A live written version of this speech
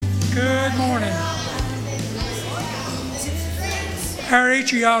How are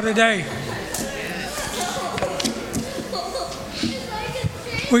each of y'all today?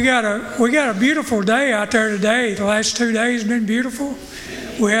 We got a beautiful day out there today. The last 2 days have been beautiful.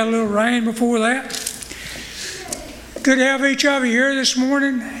 We had a little rain before that. Good to have each of you here this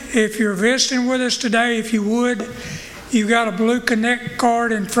morning. If you're visiting with us today, if you would, you've got a blue Connect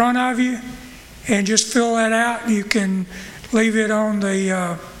card in front of you, and just fill that out. You can leave it on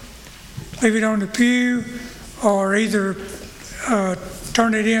the pew, or either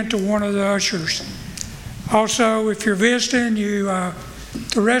turn it in to one of the ushers. Also, if you're visiting,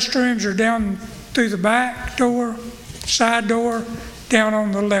 the restrooms are down through the back door, side door, down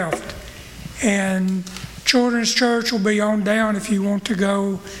on the left. And Children's Church will be on down if you want to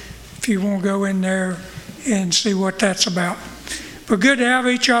go in there and see what that's about. But good to have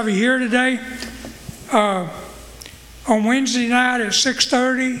each of you here today. On Wednesday night at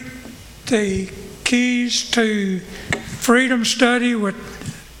 6:30, the Keys to Freedom Study with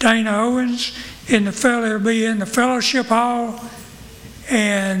Dana Owens it'll be in the fellowship hall,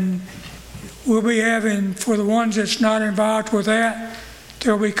 and we'll be having, for the ones that's not involved with that,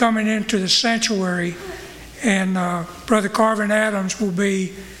 they'll be coming into the sanctuary, and Brother Carvin Adams will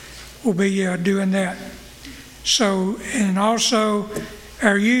be doing that. So, and also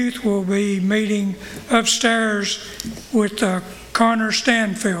our youth will be meeting upstairs with Connor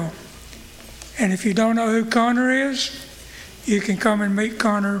Stanfield. And if you don't know who Connor is, you can come and meet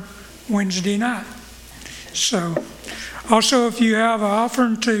Connor Wednesday night. So, also if you have an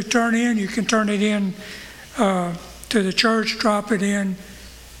offering to turn in, you can turn it in to the church, drop it in,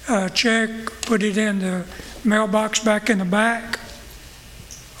 check, put it in the mailbox back in the back,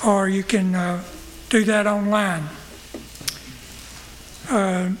 or you can do that online.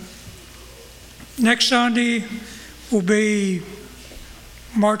 Next Sunday will be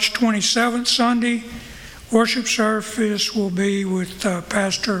March 27th Sunday. Worship service will be with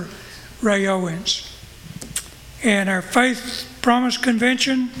Pastor Ray Owens. And our Faith Promise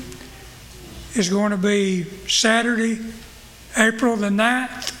Convention is going to be Saturday, April the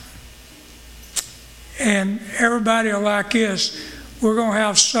 9th. And everybody will like this. We're going to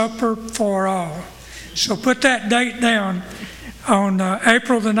have supper for all. So put that date down. On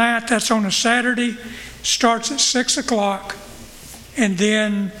April the 9th, that's on a Saturday, starts at 6 o'clock. And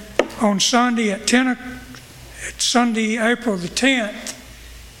then on Sunday Sunday, April the 10th,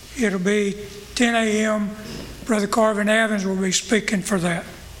 it'll be 10 a.m. Brother Carvin Evans will be speaking for that.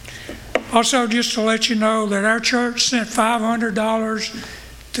 Also, just to let you know that our church sent $500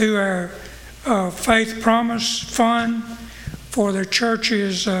 to our Faith Promise Fund for the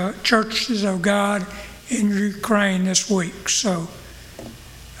churches of God in Ukraine this week. So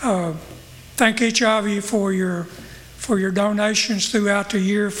thank each of you for your donations throughout the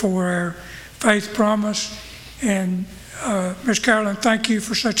year for our Faith Promise. And Ms. Carolyn, thank you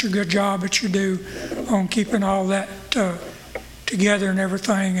for such a good job that you do on keeping all that together and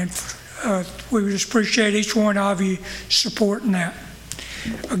everything. And we just appreciate each one of you supporting that.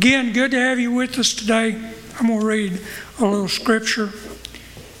 Again, good to have you with us today. I'm going to read a little scripture.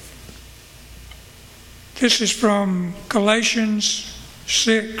 This is from Galatians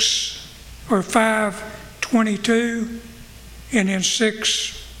 5:22, and then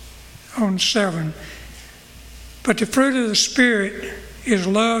 6:7. But the fruit of the Spirit is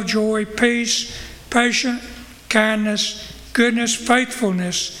love, joy, peace, patience, kindness, goodness,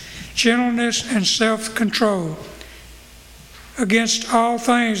 faithfulness, gentleness, and self-control. Against all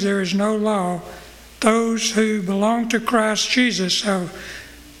things there is no law. Those who belong to Christ Jesus have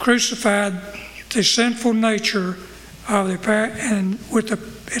crucified the sinful nature of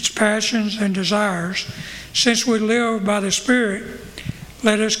its passions and desires. Since we live by the Spirit,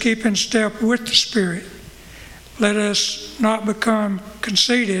 let us keep in step with the Spirit. Let us not become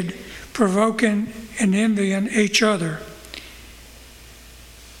conceited, provoking and envying each other.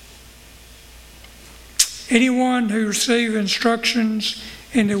 Anyone who receives instructions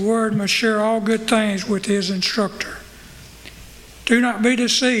in the Word must share all good things with his instructor. Do not be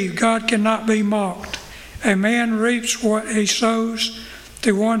deceived. God cannot be mocked. A man reaps what he sows.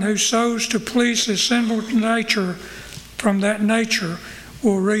 The one who sows to please his sinful nature from that nature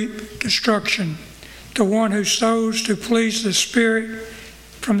will reap destruction. The one who sows to please the Spirit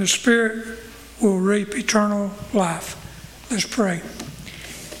from the Spirit will reap eternal life. Let's pray.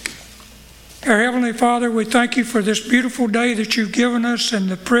 Our Heavenly Father, we thank you for this beautiful day that you've given us and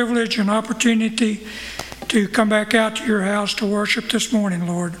the privilege and opportunity to come back out to your house to worship this morning,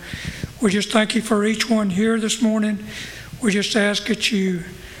 Lord. We just thank you for each one here this morning. We just ask that you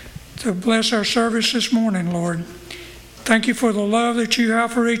to bless our service this morning, Lord. Thank you for the love that you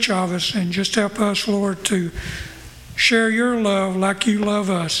have for each of us, and just help us, Lord, to share your love like you love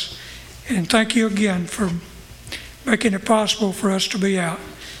us. And thank you again for making it possible for us to be out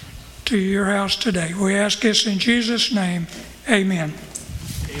to your house today. We ask this in Jesus' name. Amen.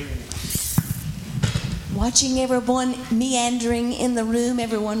 Watching everyone meandering in the room,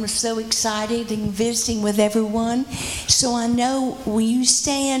 everyone was so excited and visiting with everyone. So I know when you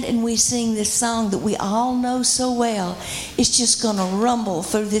stand and we sing this song that we all know so well, it's just going to rumble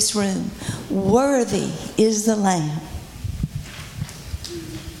through this room. Worthy is the Lamb.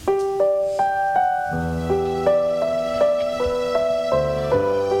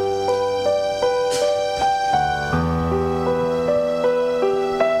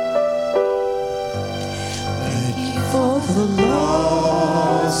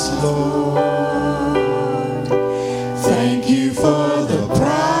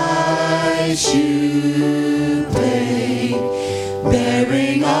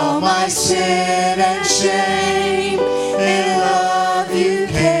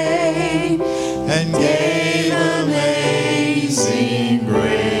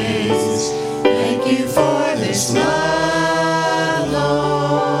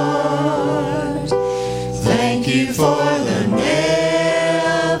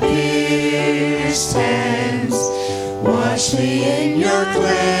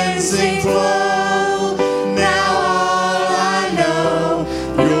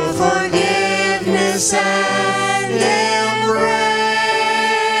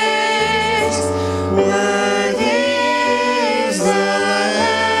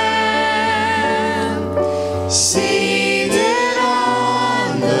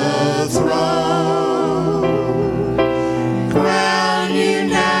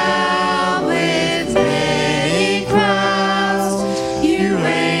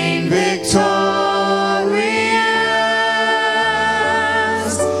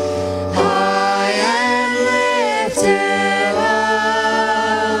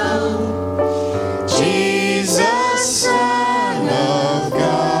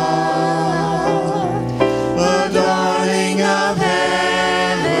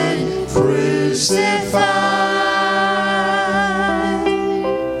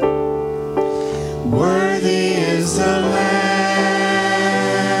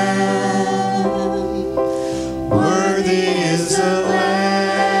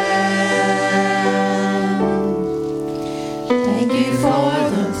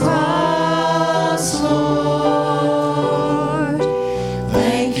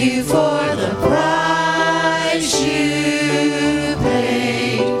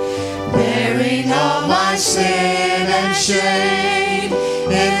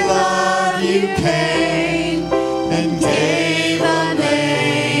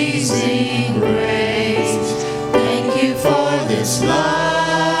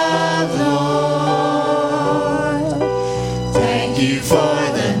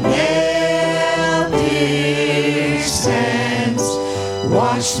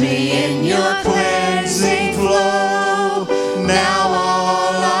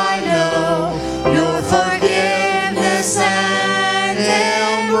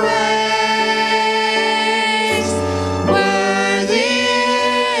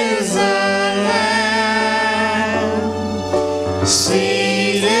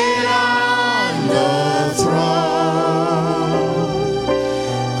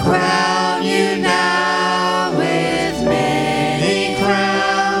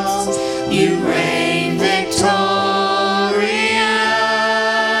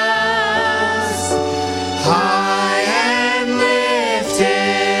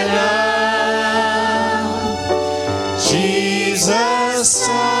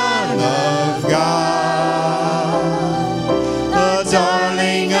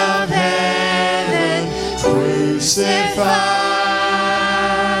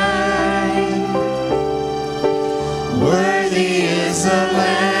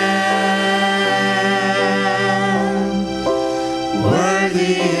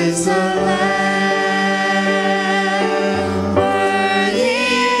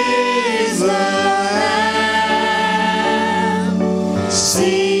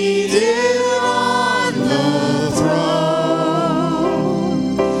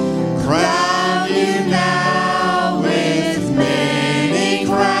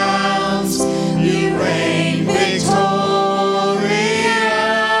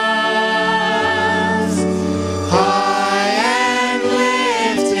 High and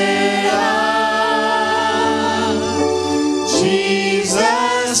lifted up.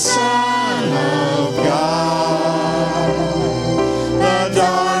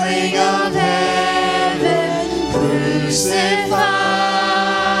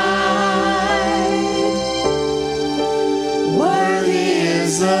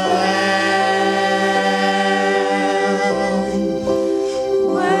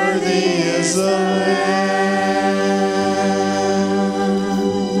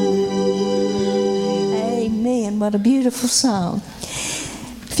 What a beautiful song.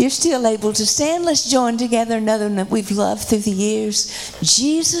 If you're still able to stand, let's join together another one that we've loved through the years,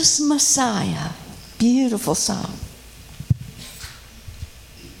 Jesus Messiah. Beautiful song.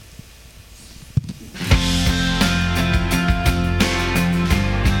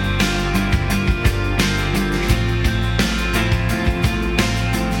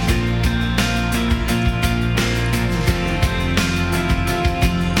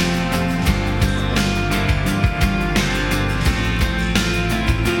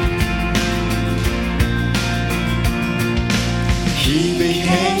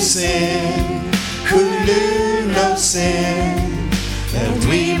 Sin, who knew no sin, that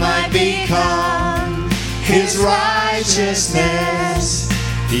we might become his righteousness.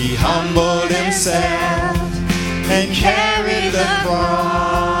 He humbled himself and carried the cross.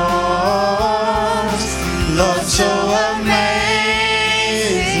 Love so amazing,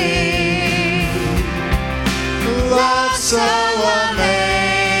 love so amazing.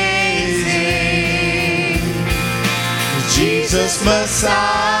 Jesus Messiah,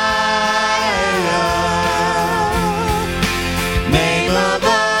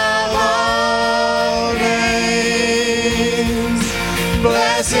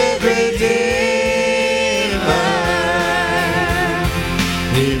 blessed Redeemer,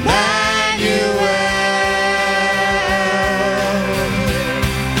 Emmanuel,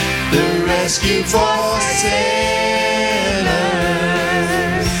 the rescue for sinners,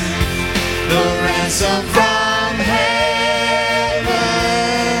 the ransom from heaven,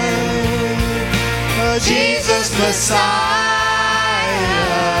 Jesus Messiah,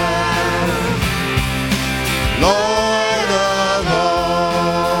 Lord of all.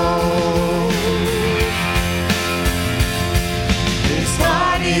 His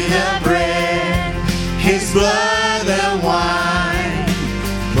body the bread, his blood the wine,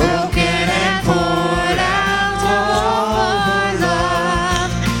 broken and poured out for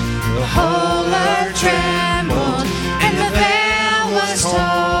love. The whole earth trembled and the veil was torn.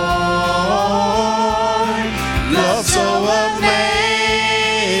 Love so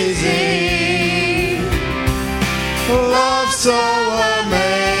amazing, love so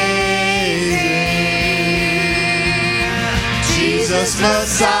amazing. Jesus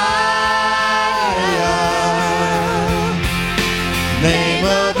Messiah, name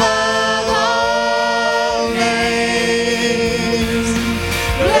above all names,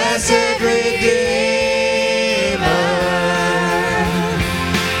 blessed Redeemer,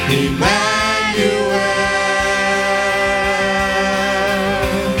 Emmanuel,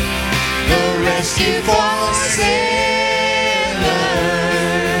 the rescue for sinners,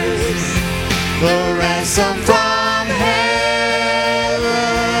 the ransom from heaven,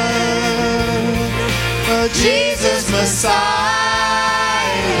 Jesus Messiah,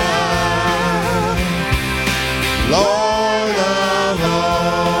 Lord of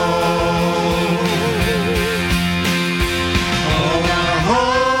all. All our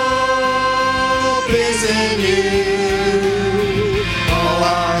hope is in you. All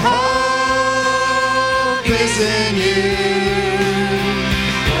our hope is in you.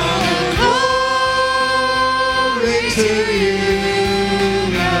 All the glory to you,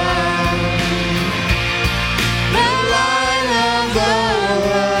 God, the light of the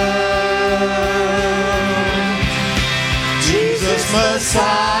world, Jesus Messiah,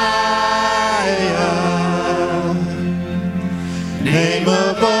 name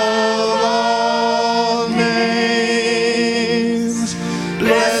above all names,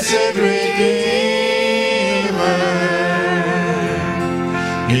 blessed Redeemer,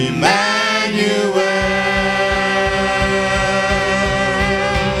 Emmanuel,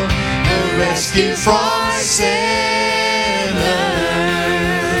 the rescue for sinners,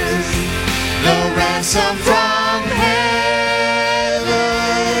 the ransom from heaven,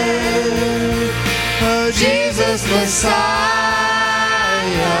 Jesus Messiah,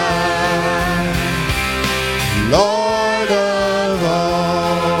 Lord of all.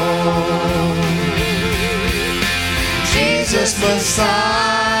 Jesus Messiah,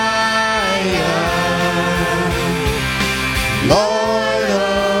 Lord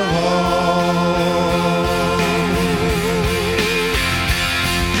of all.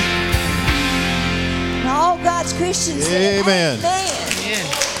 And all God's Christians say, Amen. Amen.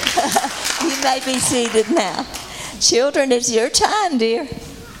 You may be seated now. Children, it's your time, dear.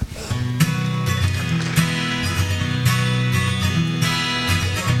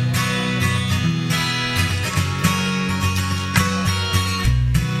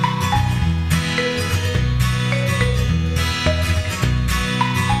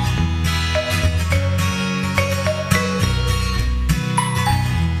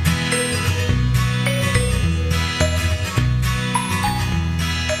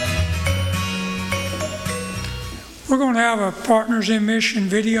 have a Partners in Mission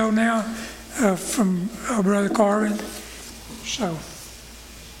video now from Brother Carvin. So.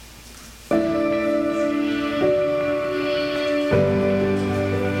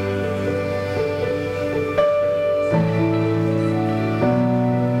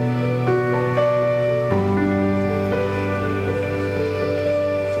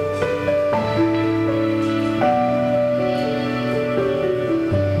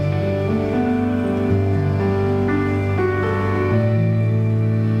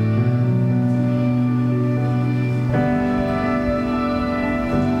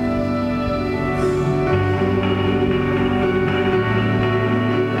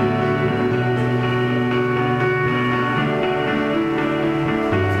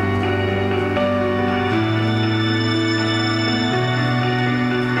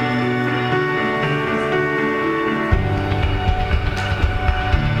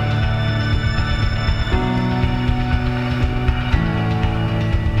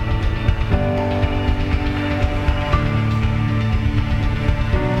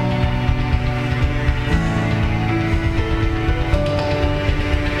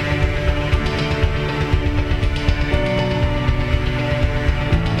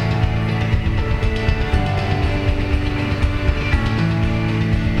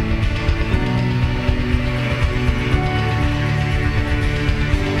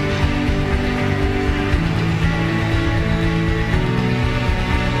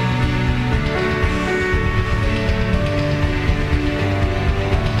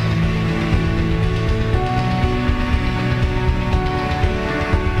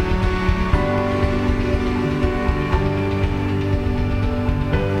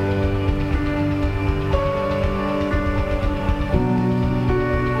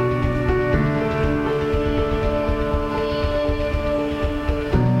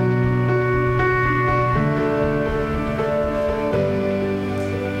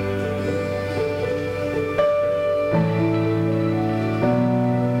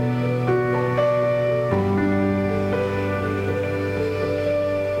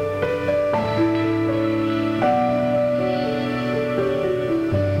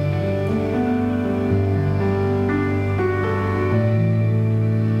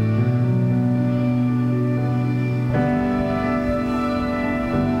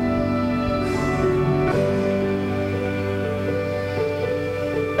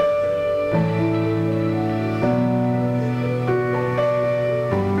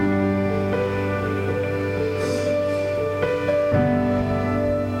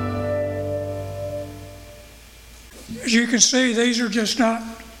 As you can see, these are just not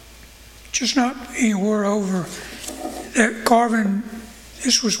anywhere over. That Carvin,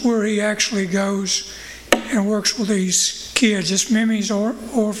 this was where he actually goes and works with these kids. It's Mimi's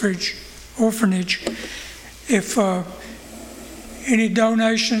orphanage. If any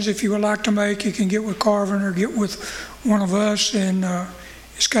donations, if you would like to make, you can get with Carvin or get with one of us, and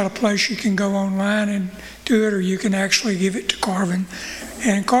it's got a place you can go online and do it, or you can actually give it to Carvin.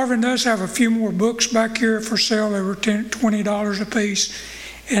 And Carvin does have a few more books back here for sale. They were $20 a piece,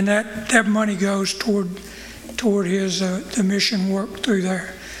 and that money goes toward his the mission work through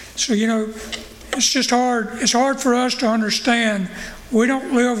there. So it's just hard. It's hard for us to understand. We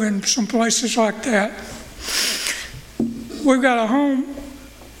don't live in some places like that. We've got a home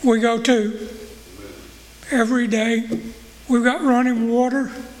we go to every day. We've got running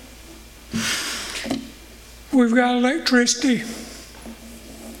water. We've got electricity.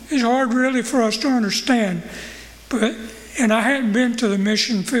 It's hard really for us to understand. And I hadn't been to the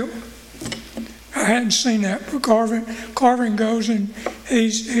mission field. I hadn't seen that. But Carvin goes and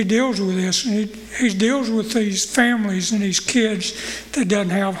he deals with this. And he deals with these families and these kids that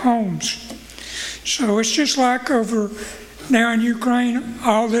doesn't have homes. So it's just like over now in Ukraine,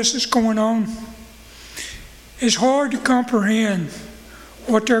 all this is going on. It's hard to comprehend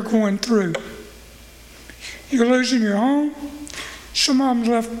what they're going through. You're losing your home. Some of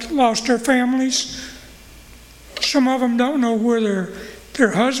them lost their families. Some of them don't know where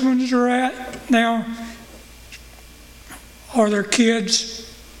their husbands are at now, or their kids.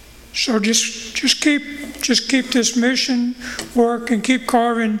 So just keep this mission work and keep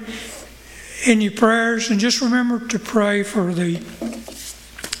Carvin in your prayers, and just remember to pray for the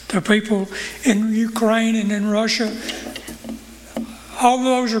people in Ukraine and in Russia. All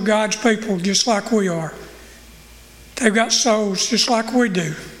those are God's people, just like we are. They've got souls just like we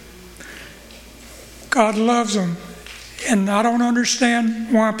do. God loves them. And I don't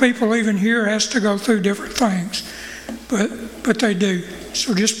understand why people even here has to go through different things. But they do.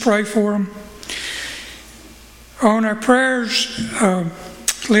 So just pray for them. On our prayers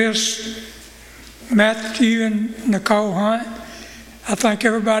list, Matthew and Nicole Hunt. I think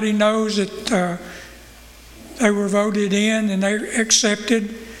everybody knows that they were voted in and they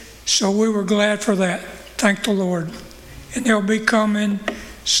accepted, so we were glad for that. Thank the Lord. And they'll be coming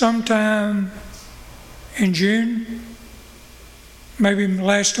sometime in June, maybe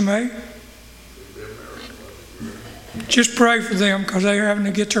last of May. Just pray for them, because they're having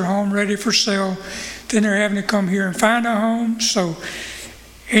to get their home ready for sale. Then they're having to come here and find a home. So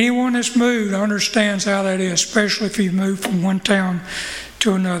anyone that's moved understands how that is, especially if you move from one town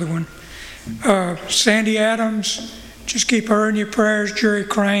to another one. Sandy Adams, just keep her in your prayers. Jerry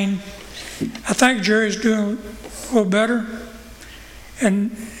Crane, I think Jerry's doing a little better.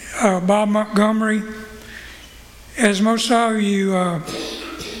 And Bob Montgomery. As most of you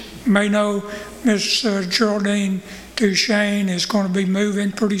may know, Miss Geraldine Duchesne is going to be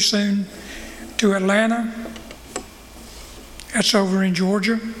moving pretty soon to Atlanta. That's over in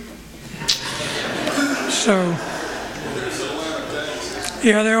Georgia. So,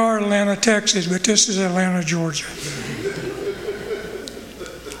 yeah, there are Atlanta, Texas, but this is Atlanta, Georgia.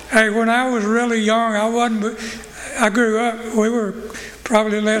 Hey, when I was really young, I grew up, we were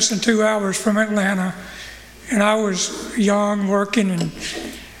probably less than 2 hours from Atlanta, and I was young, working, and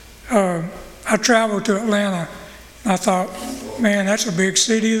I traveled to Atlanta. And I thought, man, that's a big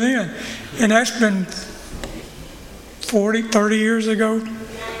city then. And that's been 30 years ago,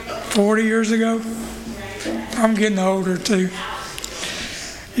 40 years ago. I'm getting older too.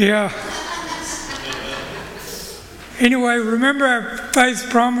 Yeah. Anyway, remember our Faith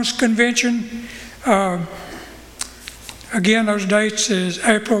Promise Convention? Again, those dates is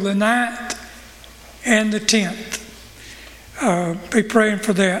April the 9th and the 10th. Be praying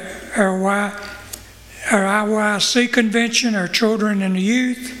for that. Our IYC convention, our children and the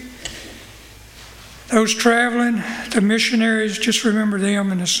youth. Those traveling, the missionaries, just remember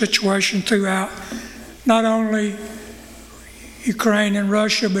them and the situation throughout, not only Ukraine and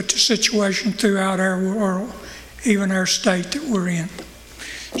Russia, but the situation throughout our world, even our state that we're in.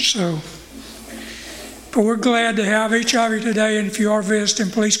 So, but we're glad to have each of you today, and if you are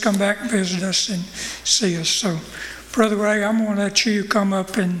visiting, please come back and visit us and see us. So, Brother Ray, I'm going to let you come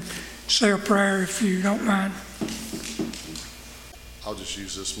up and say a prayer if you don't mind. I'll just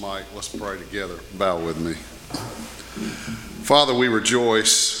use this mic. Let's pray together. Bow with me. Father, we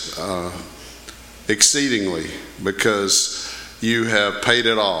rejoice exceedingly because you have paid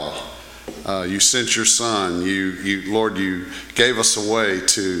it all. You sent your Son. Lord, you gave us a way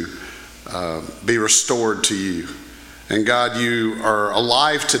to be restored to you. And God, you are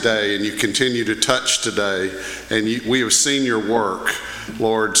alive today, and you continue to touch today. And we have seen your work,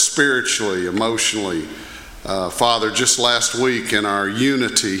 Lord, spiritually, emotionally. Father, just last week in our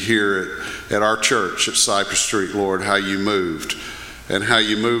unity here at our church at Cypress Street, Lord, how you moved. And how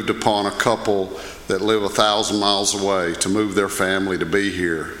you moved upon a couple that live 1,000 miles away to move their family to be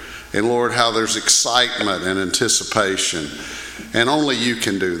here. And Lord, how there's excitement and anticipation. And only you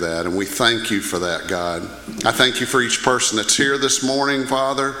can do that, and we thank you for that, God. I thank you for each person that's here this morning,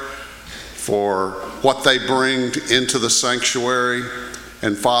 Father, for what they bring into the sanctuary.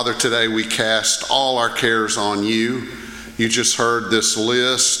 And Father, today we cast all our cares on you. You just heard this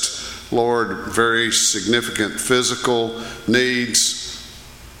list, Lord, very significant physical needs.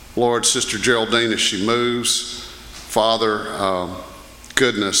 Lord, Sister Geraldine, as she moves, Father,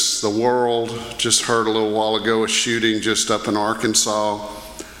 goodness, the world just heard a little while ago a shooting just up in Arkansas.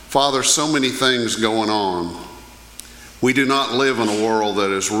 Father, so many things going on. We do not live in a world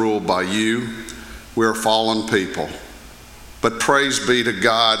that is ruled by you. We're fallen people. But praise be to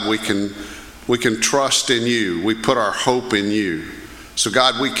God, we can trust in you. We put our hope in you. So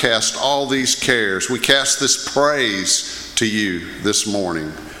God, we cast all these cares. We cast this praise to you this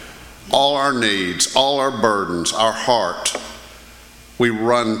morning. All our needs, all our burdens, our heart, we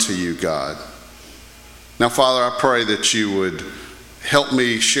run to you, God. Now, Father, I pray that you would help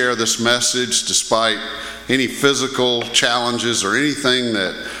me share this message despite any physical challenges or anything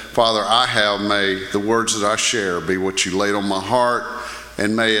that, Father, I have. May the words that I share be what you laid on my heart,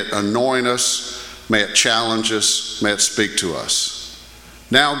 and may it anoint us, may it challenge us, may it speak to us.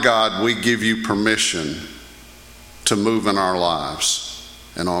 Now, God, we give you permission to move in our lives.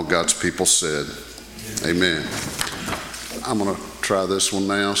 And all God's people said, amen. I'm going to try this one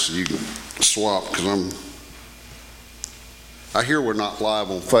now so you can swap, because I hear we're not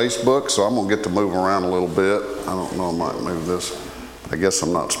live on Facebook, so I'm going to get to move around a little bit. I don't know, I might move this. I guess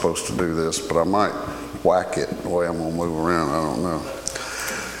I'm not supposed to do this, but I might whack it the way I'm going to move around. I don't know.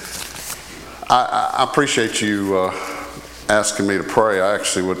 I appreciate you asking me to pray. I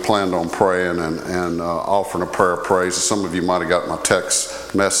actually would planned on praying and offering a prayer of praise. Some of you might have got my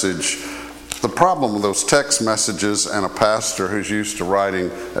text message The problem with those text messages and a pastor who's used to writing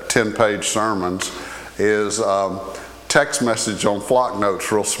 10-page sermons is text message on flock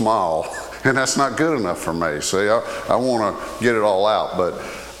notes real small, and that's not good enough for me. See, I want to get it all out, but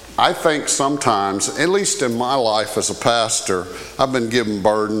I think sometimes, at least in my life as a pastor, I've been given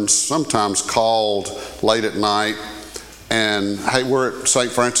burdens, sometimes called late at night, and hey, we're at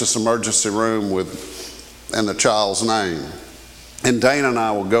St. Francis Emergency Room and the child's name. And Dana and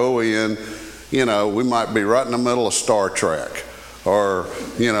I will go in, we might be right in the middle of Star Trek or,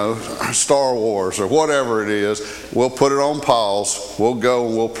 Star Wars or whatever it is. We'll put it on pause. We'll go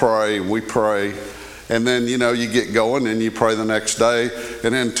and we'll pray. We pray. And then, you get going and you pray the next day.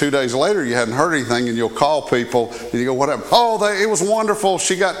 And then 2 days later, you hadn't heard anything, and you'll call people and you go, what happened? Oh, it was wonderful.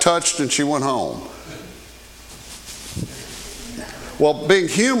 She got touched and she went home. Well, being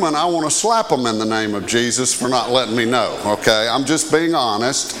human, I want to slap them in the name of Jesus for not letting me know, okay? I'm just being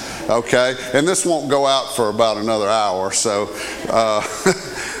honest, okay? And this won't go out for about another hour, so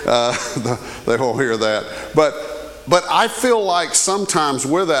they won't hear that. But I feel like sometimes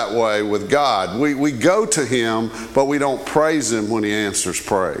we're that way with God. We go to Him, but we don't praise Him when He answers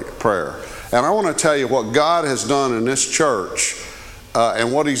prayer. And I want to tell you what God has done in this church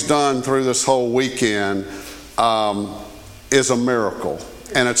and what He's done through this whole weekend is a miracle,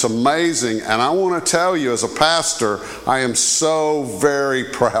 and it's amazing. And I want to tell you, as a pastor, I am so very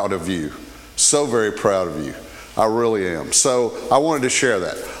proud of you. So very proud of you. I really am. So I wanted to share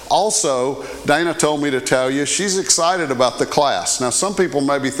that. Also, Dana told me to tell you she's excited about the class. Now, some people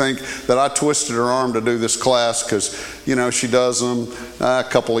maybe think that I twisted her arm to do this class because, she does them a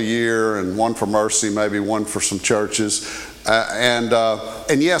couple a year, and one for Mercy, maybe one for some churches. And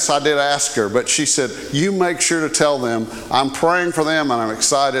yes, I did ask her, but she said, you make sure to tell them I'm praying for them and I'm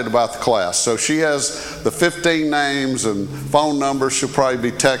excited about the class. So she has the 15 names and phone numbers. She'll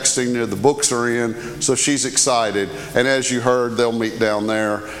probably be texting you. The books are in, so she's excited. And as you heard, they'll meet down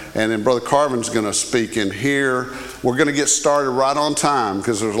there. And then Brother Carvin's going to speak in here. We're going to get started right on time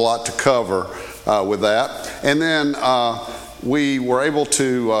because there's a lot to cover with that. And then we were able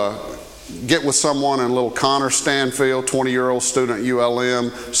to get with someone in little Connor Stanfield, 20-year-old student at ULM,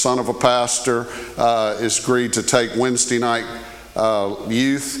 son of a pastor, is agreed to take Wednesday night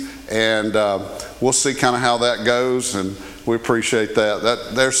youth, and we'll see kind of how that goes, and we appreciate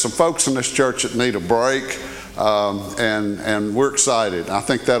that. There's some folks in this church that need a break, and we're excited. I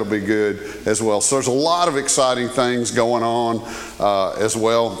think that'll be good as well. So there's a lot of exciting things going on as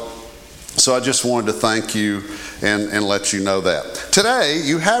well. So I just wanted to thank you and let you know that. Today,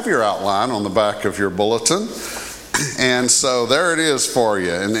 you have your outline on the back of your bulletin. And so there it is for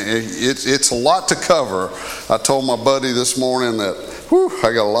you. And it's a lot to cover. I told my buddy this morning that,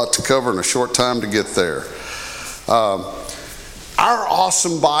 I got a lot to cover in a short time to get there. Our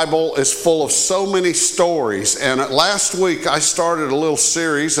awesome Bible is full of so many stories. And last week, I started a little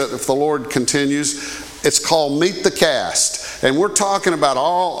series that, if the Lord continues, it's called Meet the Cast. And we're talking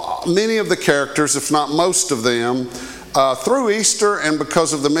about many of the characters, if not most of them, through Easter, and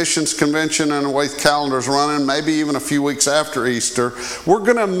because of the missions convention and the way the calendar's running, maybe even a few weeks after Easter, we're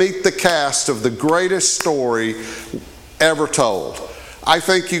going to meet the cast of the greatest story ever told. I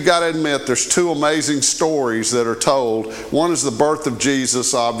think you've got to admit there's two amazing stories that are told. One is the birth of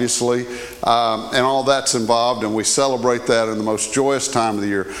Jesus, obviously, and all that's involved, and we celebrate that in the most joyous time of the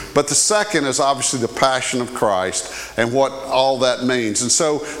year. But the second is obviously the Passion of Christ and what all that means. And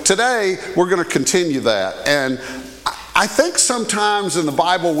so today we're going to continue that. And I think sometimes in the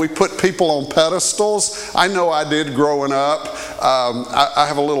Bible we put people on pedestals. I know I did growing up. I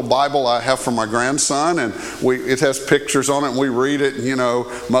have a little Bible I have for my grandson, and it has pictures on it, and we read it, and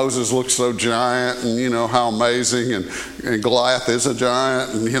Moses looks so giant, and how amazing, and Goliath is a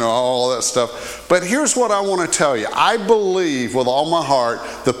giant, and all that stuff. But here's what I want to tell you. I believe with all my heart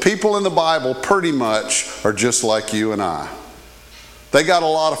the people in the Bible pretty much are just like you and I. They got a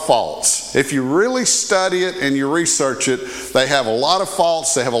lot of faults. If you really study it and you research it, they have a lot of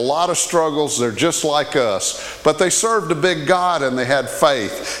faults. They have a lot of struggles. They're just like us. But they served a big God and they had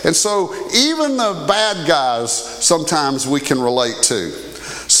faith. And so even the bad guys, sometimes we can relate to.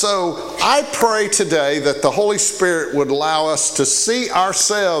 So I pray today that the Holy Spirit would allow us to see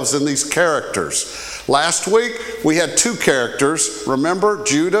ourselves in these characters. Last week, we had two characters. Remember,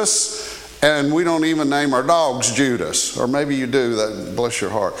 Judas? And we don't even name our dogs Judas. Or maybe you do, that bless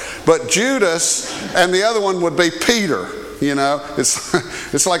your heart. But Judas, and the other one would be Peter.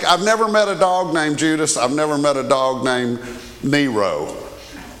 It's like I've never met a dog named Judas. I've never met a dog named Nero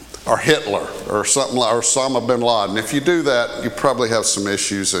or Hitler or something like, or Osama bin Laden. If you do that, you probably have some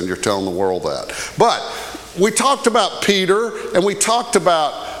issues and you're telling the world that. But we talked about Peter, and we talked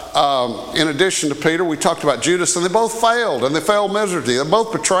about in addition to Peter, we talked about Judas, and they both failed, and they failed miserably. They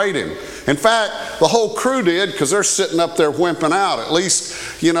both betrayed him. In fact, the whole crew did, because they're sitting up there wimping out. At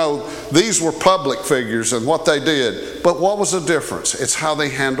least, these were public figures and what they did. But what was the difference? It's how they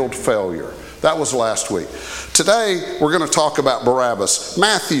handled failure. That was last week. Today, we're going to talk about Barabbas.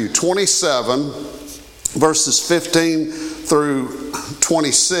 Matthew 27, verses 15 through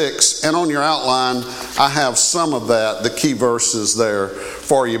 26. And on your outline, I have some of that, the key verses there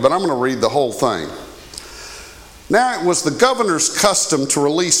for you. But I'm going to read the whole thing. Now it was the governor's custom to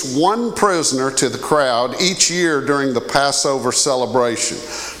release one prisoner to the crowd each year during the Passover celebration.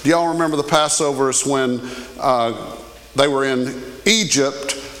 Do y'all remember the Passover is when they were in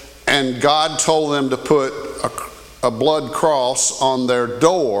Egypt and God told them to put a blood cross on their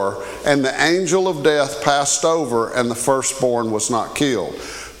door, and the angel of death passed over and the firstborn was not killed.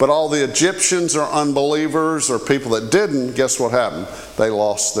 But all the Egyptians or unbelievers or people that didn't, guess what happened? They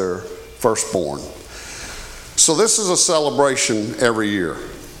lost their firstborn. So this is a celebration every year.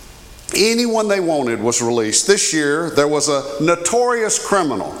 Anyone they wanted was released. This year there was a notorious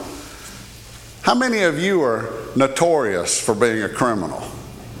criminal. How many of you are notorious for being a criminal?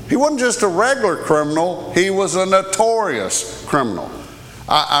 He wasn't just a regular criminal, he was a notorious criminal.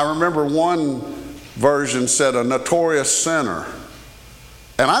 I remember one version said a notorious sinner.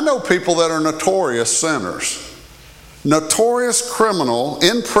 And I know people that are notorious sinners. Notorious criminal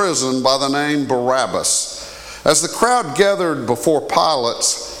in prison by the name Barabbas. As the crowd gathered before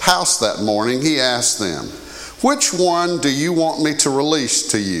Pilate's house that morning, he asked them, "Which one do you want me to release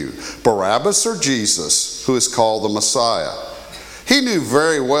to you, Barabbas or Jesus, who is called the Messiah?" He knew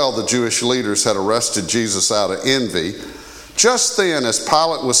very well the Jewish leaders had arrested Jesus out of envy. Just then, as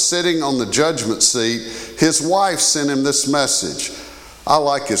Pilate was sitting on the judgment seat, his wife sent him this message. I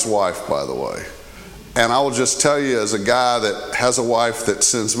like his wife, by the way. And I will just tell you, as a guy that has a wife that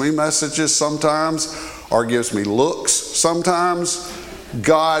sends me messages sometimes, or gives me looks sometimes,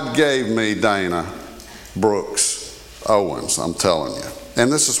 God gave me Dana Brooks Owens, I'm telling you.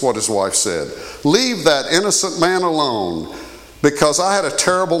 And this is what his wife said. "Leave that innocent man alone, because I had a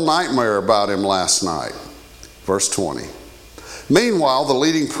terrible nightmare about him last night." Verse 20. Meanwhile, the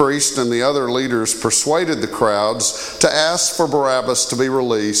leading priest and the other leaders persuaded the crowds to ask for Barabbas to be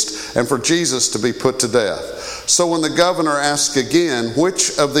released and for Jesus to be put to death. So when the governor asked again,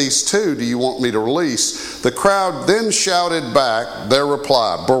 "Which of these two do you want me to release?" the crowd then shouted back their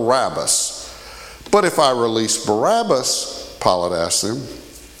reply, "Barabbas." "But if I release Barabbas," Pilate asked them,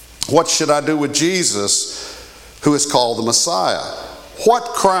 "what should I do with Jesus, who is called the Messiah? What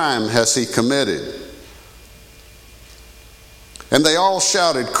crime has he committed?" And they all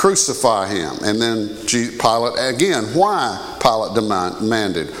shouted, "Crucify him." And then Pilate again, "Why?" Pilate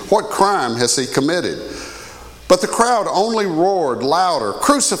demanded. "What crime has he committed?" But the crowd only roared louder,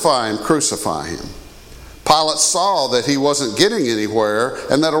 "Crucify him, crucify him." Pilate saw that he wasn't getting anywhere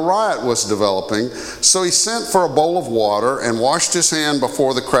and that a riot was developing, so he sent for a bowl of water and washed his hand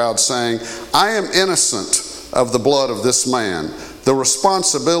before the crowd, saying, "I am innocent of the blood of this man. The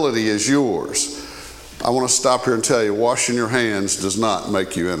responsibility is yours." I want to stop here and tell you, washing your hands does not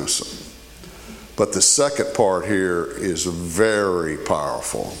make you innocent. But the second part here is very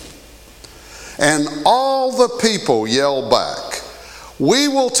powerful. And all the people yelled back, "We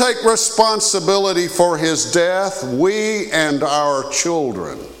will take responsibility for his death, we and our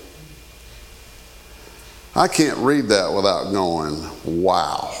children." I can't read that without going,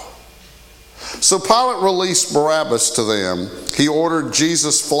 wow. So Pilate released Barabbas to them. He ordered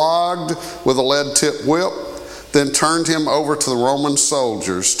Jesus flogged with a lead-tipped whip, then turned him over to the Roman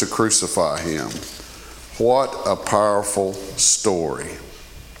soldiers to crucify him. What a powerful story.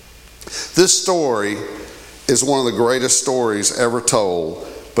 This story is one of the greatest stories ever told.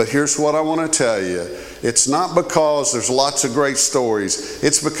 But here's what I want to tell you. It's not because there's lots of great stories.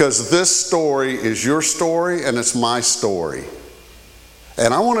 It's because this story is your story and it's my story.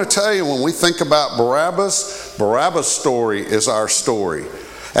 And I want to tell you, when we think about Barabbas' story is our story.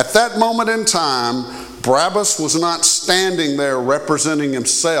 At that moment in time, Barabbas was not standing there representing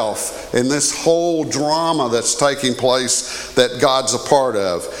himself in this whole drama that's taking place that God's a part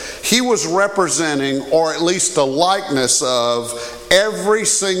of. He was representing, or at least a likeness of, every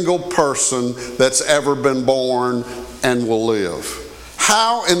single person that's ever been born and will live.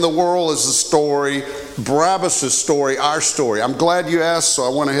 How in the world is the story, Barabbas' story, our story? I'm glad you asked, so I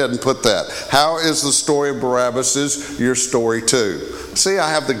went ahead and put that. How is the story of Barabbas your story too? See,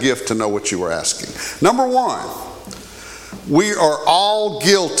 I have the gift to know what you were asking. Number one, we are all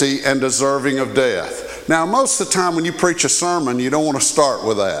guilty and deserving of death. Now, most of the time when you preach a sermon, you don't want to start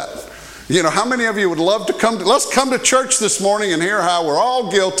with that. You know, how many of you would love to let's come to church this morning and hear how we're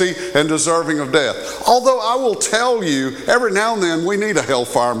all guilty and deserving of death. Although I will tell you, every now and then we need a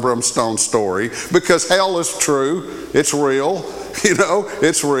hellfire and brimstone story, because hell is true. It's real. You know,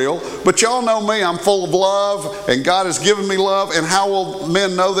 it's real. But y'all know me, I'm full of love, and God has given me love. And how will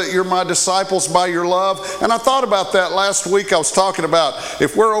men know that you're my disciples? By your love. And I thought about that last week. I was talking about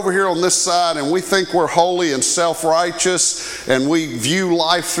if we're over here on this side and we think we're holy and self-righteous and we view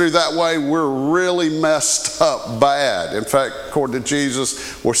life through that way, we're really messed up bad. In fact, according to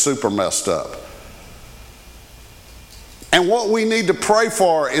Jesus, we're super messed up. And what we need to pray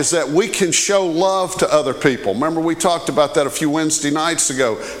for is that we can show love to other people. Remember, we talked about that a few Wednesday nights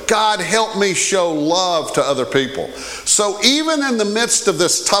ago. God, help me show love to other people. So even in the midst of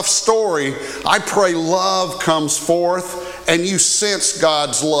this tough story, I pray love comes forth and you sense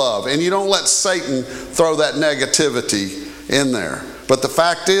God's love. And you don't let Satan throw that negativity in there. But the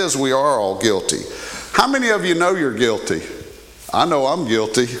fact is, we are all guilty. How many of you know you're guilty? I know I'm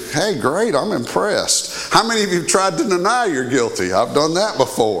guilty. Hey, great, I'm impressed. How many of you have tried to deny you're guilty? I've done that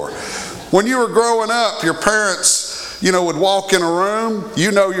before. When you were growing up, your parents, would walk in a room,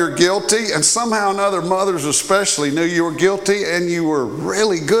 you know you're guilty, and somehow or another, mothers especially knew you were guilty, and you were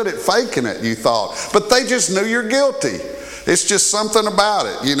really good at faking it, you thought. But they just knew you're guilty. It's just something about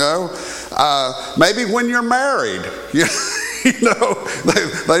it, Maybe when you're married,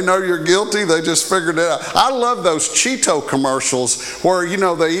 they know you're guilty. They just figured it out. I love those Cheeto commercials where,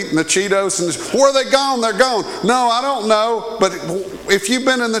 they eating the Cheetos and where are they gone? They're gone. No, I don't know. But if you've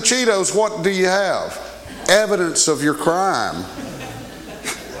been in the Cheetos, what do you have? Evidence of your crime.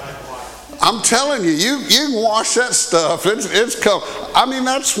 I'm telling you, you can wash that stuff. It's cool. I mean,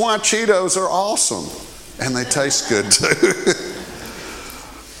 that's why Cheetos are awesome. And they taste good too.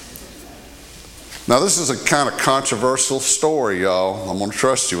 Now, this is a kind of controversial story, y'all. I'm going to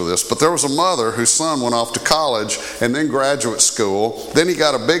trust you with this. But there was a mother whose son went off to college and then graduate school. Then he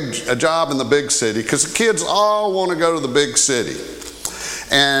got a job in the big city because the kids all want to go to the big city.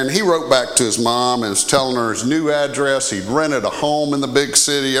 And he wrote back to his mom and was telling her his new address. He'd rented a home in the big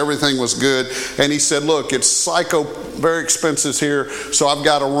city. Everything was good. And he said, look, it's very expensive here, so I've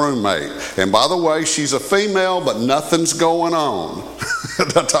got a roommate. And by the way, she's a female, but nothing's going on.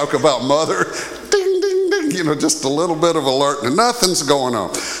 I talk about mother. Ding, ding, ding. Just a little bit of alert. And nothing's going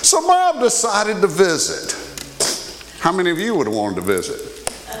on. So Mom decided to visit. How many of you would have wanted to visit?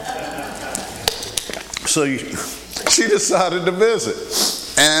 So she decided to visit.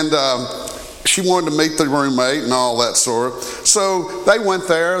 And she wanted to meet the roommate and all that sort. So they went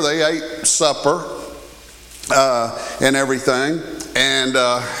there. They ate supper and everything. And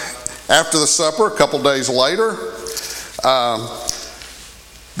after the supper, a couple days later,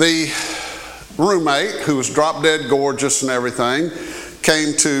 the roommate, who was drop dead gorgeous and everything,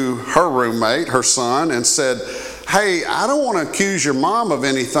 came to her roommate, her son, and said, hey, I don't want to accuse your mom of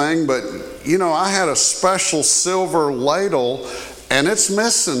anything, but I had a special silver ladle and it's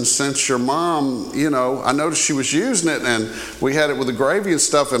missing since your mom, I noticed she was using it and we had it with the gravy and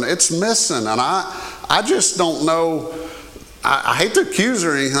stuff, and it's missing. And I just don't know. I hate to accuse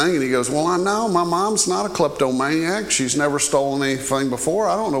her or anything. And he goes, well, I know my mom's not a kleptomaniac. She's never stolen anything before.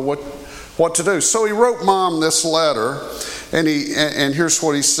 I don't know what to do. So he wrote Mom this letter, and here's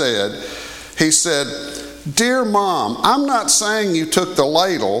what he said. He said, Dear Mom, I'm not saying you took the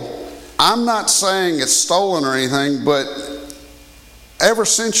ladle. I'm not saying it's stolen or anything, but ever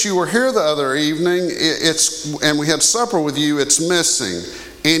since you were here the other evening, and we had supper with you, it's missing.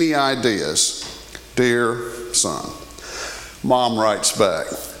 Any ideas? Dear son. Mom writes back,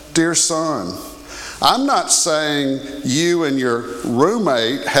 Dear son, I'm not saying you and your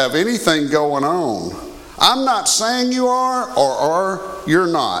roommate have anything going on. I'm not saying you are or you're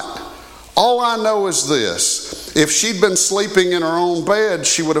not. All I know is this. If she'd been sleeping in her own bed,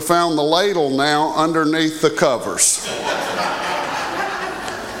 she would have found the ladle now underneath the covers.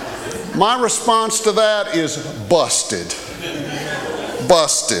 My response to that is busted.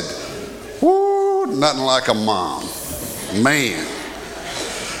 Busted. Woo, nothing like a mom. Man.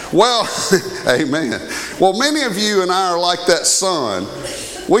 Well, amen. Well, many of you and I are like that son.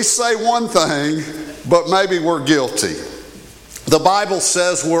 We say one thing, but maybe we're guilty. The Bible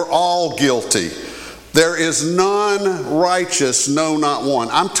says we're all guilty. There is none righteous, no, not one.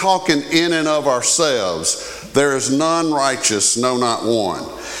 I'm talking in and of ourselves. There is none righteous, no, not one.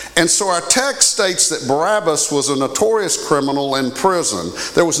 And so our text states that Barabbas was a notorious criminal in prison.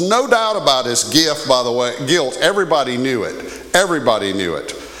 There was no doubt about his guilt. Everybody knew it. Everybody knew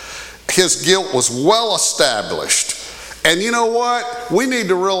it. His guilt was well established. And you know what? We need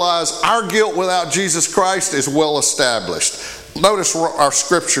to realize our guilt without Jesus Christ is well established. Notice our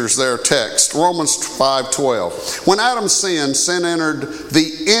scriptures there, text, Romans 5:12. When Adam sinned, sin entered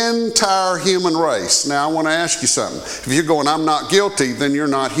the entire human race. Now, I want to ask you something. If you're going, I'm not guilty, then you're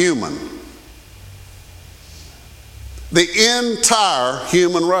not human. The entire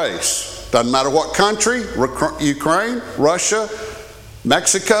human race. Doesn't matter what country, Ukraine, Russia,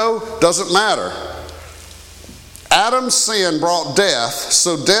 Mexico, doesn't matter. Adam's sin brought death,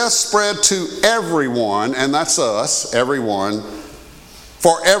 so death spread to everyone, and that's us, everyone,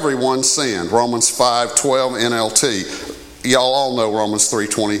 for everyone sinned. Romans 5:12 NLT. Y'all all know Romans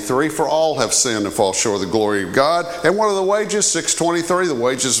 3:23, for all have sinned and fall short of the glory of God. And what are the wages? 6:23, the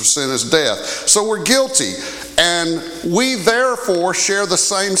wages of sin is death. So we're guilty, and we therefore share the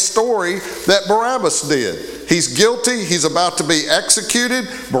same story that Barabbas did. He's guilty. He's about to be executed.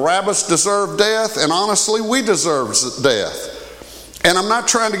 Barabbas deserved death, and honestly, we deserve death. And I'm not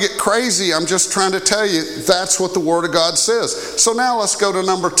trying to get crazy. I'm just trying to tell you that's what the Word of God says. So now let's go to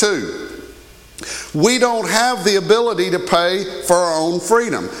number 2. We don't have the ability to pay for our own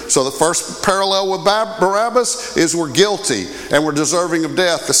freedom. So the first parallel with Barabbas is we're guilty and we're deserving of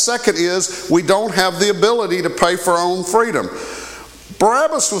death. The second is we don't have the ability to pay for our own freedom.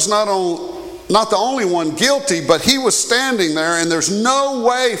 Barabbas was not the only one guilty, but he was standing there, and there's no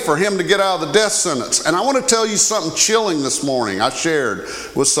way for him to get out of the death sentence. And I want to tell you something chilling this morning I shared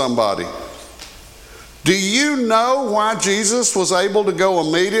with somebody. Do you know why Jesus was able to go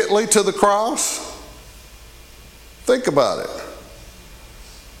immediately to the cross? Think about it.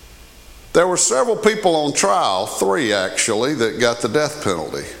 There were several people on trial, 3 actually, that got the death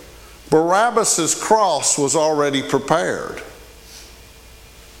penalty. Barabbas' cross was already prepared.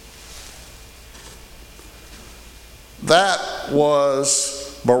 That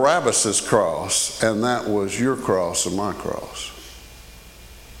was Barabbas' cross, and that was your cross and my cross.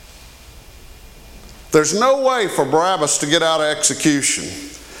 There's no way for Barabbas to get out of execution.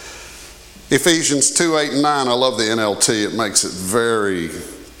 Ephesians 2:8 and 9, I love the NLT, it makes it very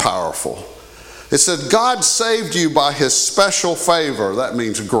powerful. It said, God saved you by his special favor, that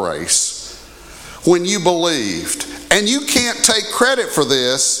means grace, when you believed. And you can't take credit for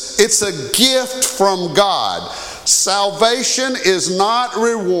this, it's a gift from God. Salvation is not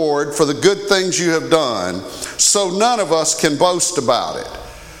reward for the good things you have done, so none of us can boast about it.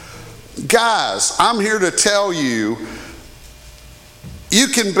 Guys, I'm here to tell you, you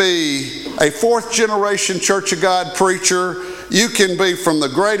can be a 4th generation Church of God preacher. You can be from the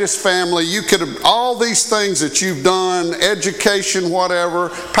greatest family. You could have all these things that you've done, education, whatever,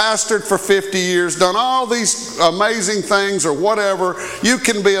 pastored for 50 years, done all these amazing things or whatever. You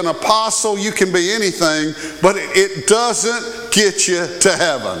can be an apostle. You can be anything, but it doesn't get you to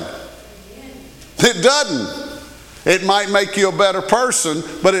heaven. It doesn't. It might make you a better person,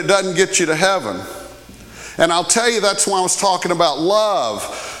 but it doesn't get you to heaven. And I'll tell you, that's why I was talking about love.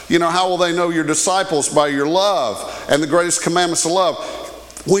 You know, how will they know your disciples? By your love. And the greatest commandments of love.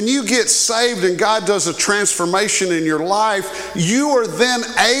 When you get saved and God does a transformation in your life, you are then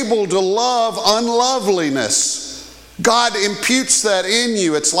able to love unloveliness. God imputes that in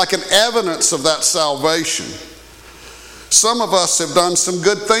you. It's like an evidence of that salvation. Some of us have done some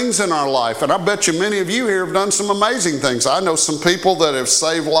good things in our life, and I bet you many of you here have done some amazing things. I know some people that have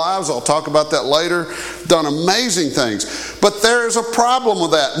saved lives. I'll talk about that later. Done amazing things. But there is a problem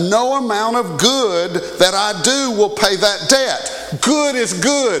with that. No amount of good that I do will pay that debt. Good is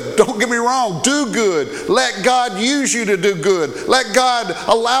good. Don't get me wrong. Do good. Let God use you to do good. Let God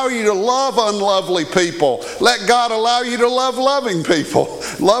allow you to love unlovely people. Let God allow you to love loving people.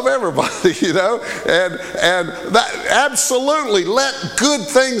 Love everybody, you know. And that absolutely let good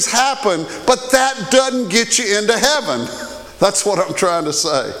things happen, but that doesn't get you into heaven. That's what I'm trying to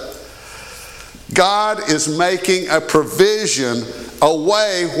say. God is making a provision, a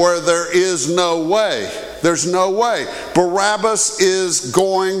way where there is no way. There's no way. Barabbas is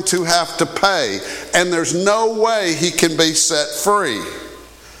going to have to pay, and there's no way he can be set free.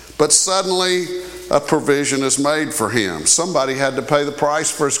 But suddenly, a provision is made for him. Somebody had to pay the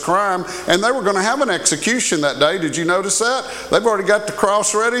price for his crime, and they were going to have an execution that day. Did you notice that? They've already got the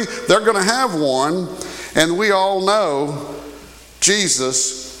cross ready. They're going to have one, and we all know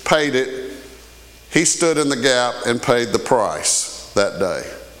Jesus paid it. He stood in the gap and paid the price that day.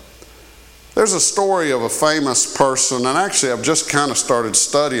 There's a story of a famous person, and actually I've just kind of started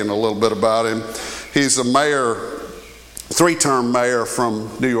studying a little bit about him. He's a mayor, 3-term mayor from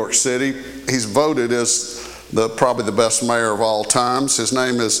New York City. He's voted as probably the best mayor of all times. His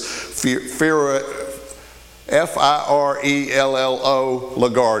name is Firello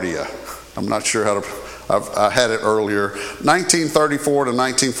LaGuardia. I'm not sure how to I had it earlier. 1934 to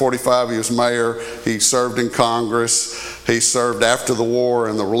 1945, he was mayor. He served in Congress. He served after the war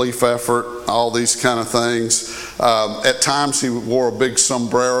in the relief effort, all these kind of things. At times, he wore a big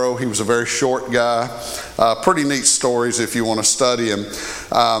sombrero. He was a very short guy. Pretty neat stories if you want to study him.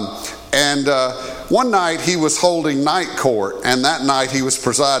 One night, he was holding night court, and that night, he was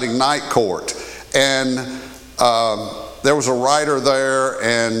presiding night court. And there was a writer there,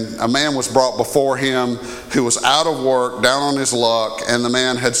 and a man was brought before him who was out of work, down on his luck, and the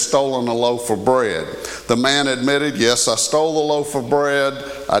man had stolen a loaf of bread. The man admitted, yes, I stole the loaf of bread.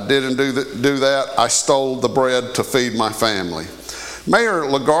 I didn't do that. I stole the bread to feed my family. Mayor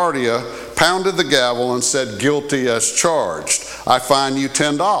LaGuardia pounded the gavel and said, guilty as charged. I fine you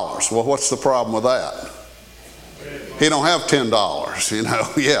 $10. Well, what's the problem with that? He don't have $10, you know.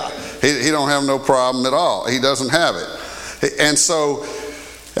 Yeah, he don't have no problem at all. He doesn't have it. And so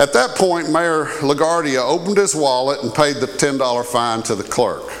at that point, Mayor LaGuardia opened his wallet and paid the $10 fine to the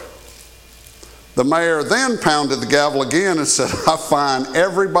clerk. The mayor then pounded the gavel again and said, I fine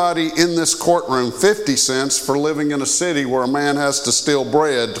everybody in this courtroom 50 cents for living in a city where a man has to steal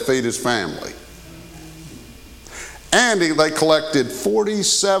bread to feed his family. And they collected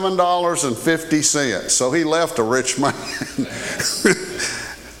 $47.50. So he left a rich man.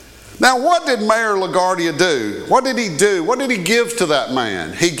 Now, what did Mayor LaGuardia do? What did he do? What did he give to that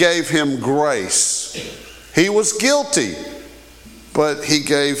man? He gave him grace. He was guilty, but he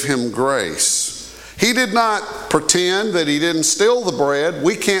gave him grace. He did not pretend that he didn't steal the bread.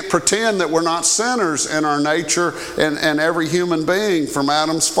 We can't pretend that we're not sinners in our nature and every human being from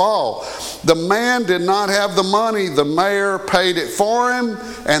Adam's fall. The man did not have the money. The mayor paid it for him.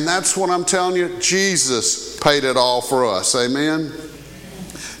 And that's what I'm telling you. Jesus paid it all for us. Amen?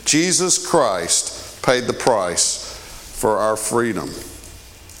 Jesus Christ paid the price for our freedom.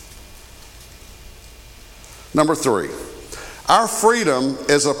 Number 3. Our freedom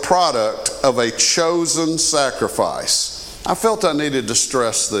is a product of a chosen sacrifice. I felt I needed to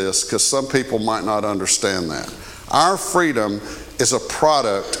stress this because some people might not understand that. Our freedom is a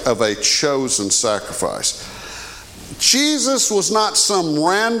product of a chosen sacrifice. Jesus was not some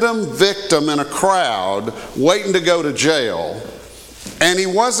random victim in a crowd waiting to go to jail. And he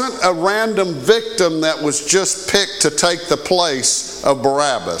wasn't a random victim that was just picked to take the place of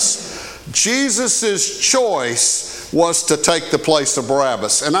Barabbas. Jesus' choice was to take the place of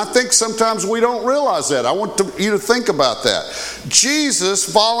Barabbas. And I think sometimes we don't realize that. I want you to think about that.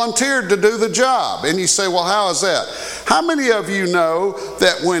 Jesus volunteered to do the job. And you say, well, how is that? How many of you know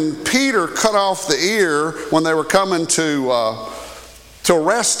that when Peter cut off the ear when they were coming to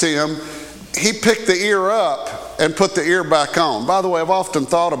arrest him, he picked the ear up and put the ear back on? By the way, I've often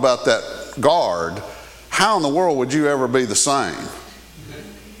thought about that guard. How in the world would you ever be the same?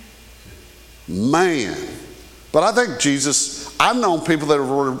 Man. But I think Jesus, I've known people that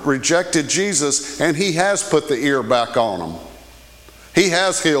have rejected Jesus, and he has put the ear back on them. He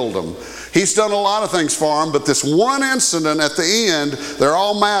has healed them. He's done a lot of things for them, but this one incident at the end, they're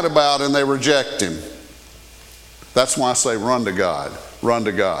all mad about, and they reject him. That's why I say run to God, run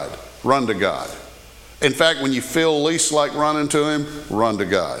to God, run to God. In fact, when you feel least like running to him, run to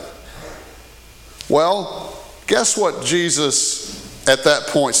God. Well, guess what Jesus at that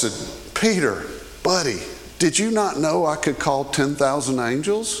point said? Peter, buddy, did you not know I could call 10,000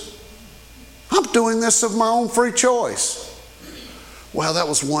 angels? I'm doing this of my own free choice. Well, that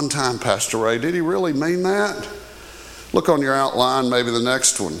was one time, Pastor Ray. Did he really mean that? Look on your outline, maybe the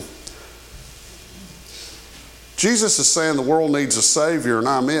next one. Jesus is saying the world needs a Savior, and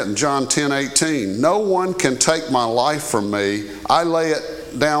I'm it. In John 10:18, no one can take my life from me. I lay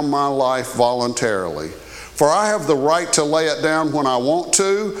it down my life voluntarily. For I have the right to lay it down when I want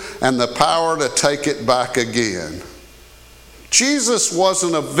to, and the power to take it back again. Jesus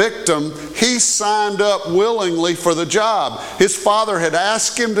wasn't a victim. He signed up willingly for the job. His Father had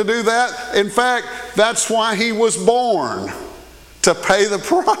asked him to do that. In fact, that's why he was born, to pay the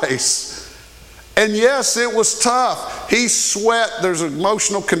price. And yes, it was tough. He sweat. There's an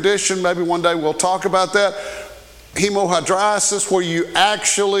emotional condition. Maybe one day we'll talk about that. Hemorrhagitis, where you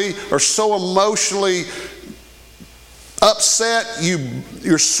actually are so emotionally upset,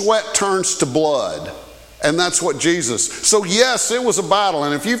 your sweat turns to blood. And that's what Jesus. So yes, it was a battle.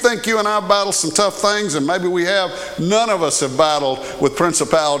 And if you think you and I battled some tough things, and maybe we have, none of us have battled with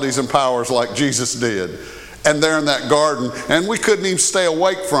principalities and powers like Jesus did. And there in that garden, and we couldn't even stay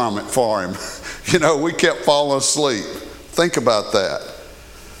awake from it for him. You know, we kept falling asleep. Think about that.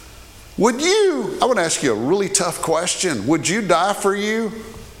 I want to ask you a really tough question. Would you die for you?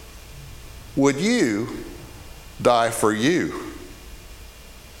 Would you die for you?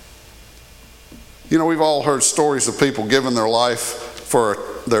 You know, we've all heard stories of people giving their life for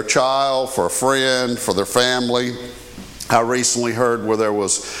their child, for a friend, for their family. I recently heard where there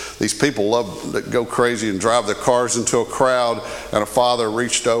was these people that go crazy and drive their cars into a crowd, and a father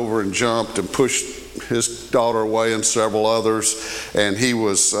reached over and jumped and pushed his daughter away and several others, and he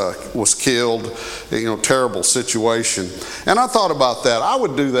was killed. You know, terrible situation. And I thought about that. I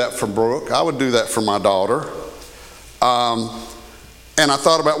would do that for Brooke. I would do that for my daughter. And I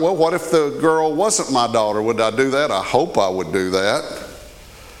thought about, well, what if the girl wasn't my daughter? Would I do that? I hope I would do that.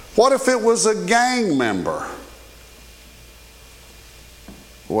 What if it was a gang member?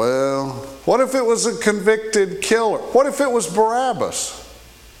 Well, what if it was a convicted killer? What if it was Barabbas,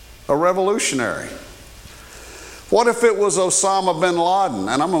 a revolutionary? What if it was Osama bin Laden?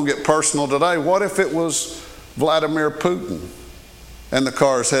 And I'm going to get personal today. What if it was Vladimir Putin and the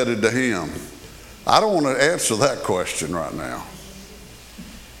car's headed to him? I don't want to answer that question right now.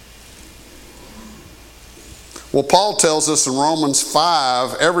 Well, Paul tells us in Romans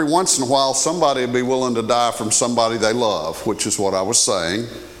 5, every once in a while somebody will be willing to die from somebody they love, which is what I was saying.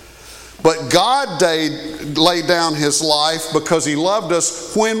 But God laid down his life because he loved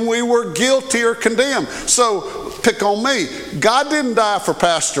us when we were guilty or condemned. So, pick on me. God didn't die for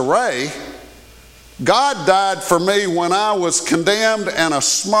Pastor Ray. God died for me when I was condemned and a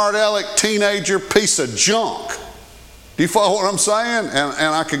smart aleck teenager piece of junk. Do you follow what I'm saying?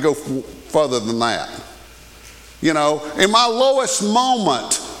 And I could go further than that. You know, in my lowest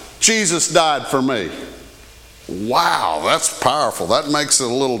moment, Jesus died for me. Wow, that's powerful. That makes it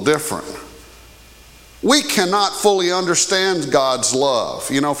a little different. We cannot fully understand God's love.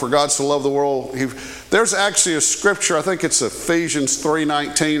 You know, for God so loved the world. There's actually a scripture, I think it's Ephesians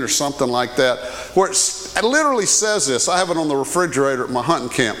 3:19 or something like that, where it literally says this. I have it on the refrigerator at my hunting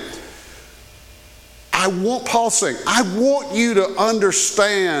camp. Paul's saying, I want you to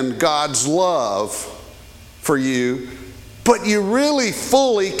understand God's love for you, but you really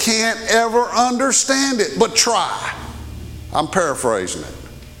fully can't ever understand it, but try. I'm paraphrasing it.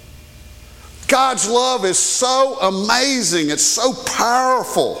 God's love is so amazing. It's so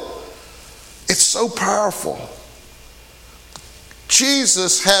powerful. It's so powerful.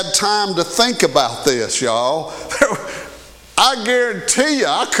 Jesus had time to think about this, y'all. I guarantee you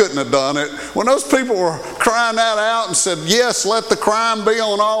I couldn't have done it. When those people were crying that out and said, yes, let the crime be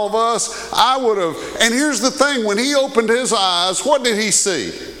on all of us, I would have. And here's the thing, when he opened his eyes, what did he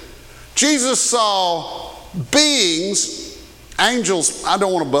see? Jesus saw beings, angels. I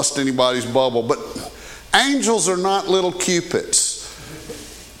don't want to bust anybody's bubble, but angels are not little cupids.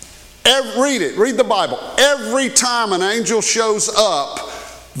 Read the Bible. Every time an angel shows up,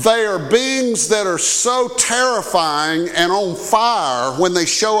 they are beings that are so terrifying and on fire when they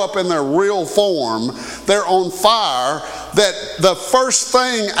show up in their real form. They're on fire that the first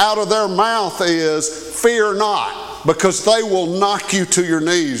thing out of their mouth is, fear not, because they will knock you to your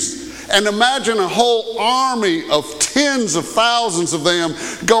knees. And imagine a whole army of tens of thousands of them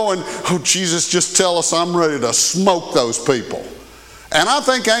going, oh, Jesus, just tell us I'm ready to smoke those people. And I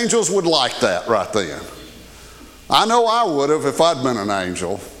think angels would like that right then. I know I would have if I'd been an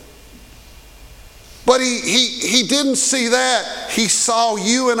angel. But he didn't see that. He saw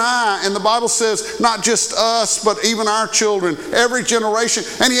you and I. And the Bible says not just us, but even our children, every generation.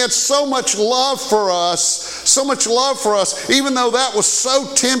 And he had so much love for us, even though that was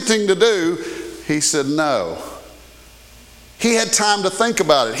so tempting to do. He said no. He had time to think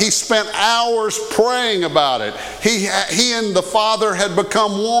about it. He spent hours praying about it. He and the Father had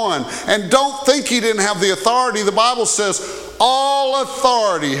become one. And don't think he didn't have the authority. The Bible says, all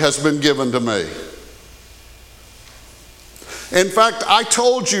authority has been given to me. In fact, I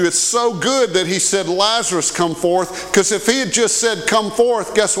told you it's so good that he said, Lazarus, come forth. Because if he had just said, come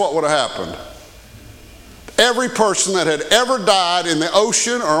forth, guess what would have happened? Every person that had ever died in the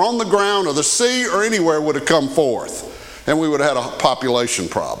ocean or on the ground or the sea or anywhere would have come forth. And we would have had a population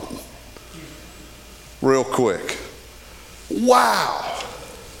problem. Real quick. Wow.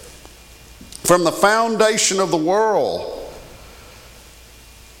 From the foundation of the world.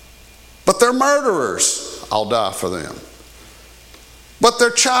 But they're murderers. I'll die for them. But they're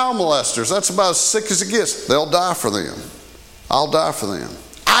child molesters. That's about as sick as it gets. They'll die for them. I'll die for them.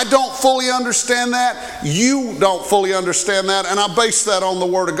 I don't fully understand that. You don't fully understand that. And I base that on the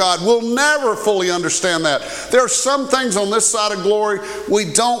Word of God. We'll never fully understand that. There are some things on this side of glory we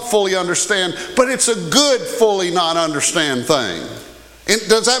don't fully understand, but it's a good fully not understand thing.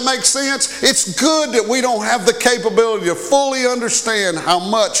 Does that make sense? It's good that we don't have the capability to fully understand how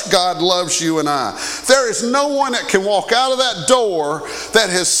much God loves you and I. There is no one that can walk out of that door that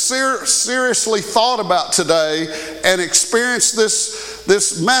has seriously thought about today and experienced this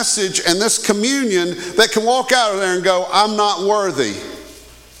this message and this communion that can walk out of there and go, I'm not worthy.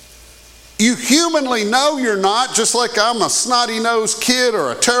 You humanly know you're not, just like I'm a snotty-nosed kid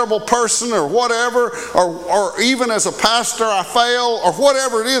or a terrible person or whatever, or even as a pastor I fail or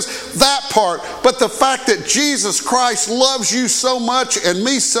whatever it is, that part. But the fact that Jesus Christ loves you so much and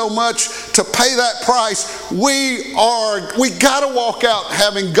me so much to pay that price, we got to walk out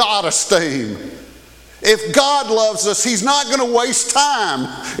having God esteem. If God loves us, He's not going to waste time,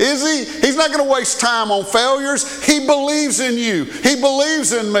 is He? He's not going to waste time on failures. He believes in you. He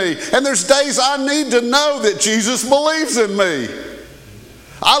believes in me. And there's days I need to know that Jesus believes in me.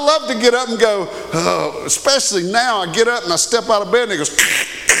 I love to get up and go, oh, especially now I get up and I step out of bed and it goes,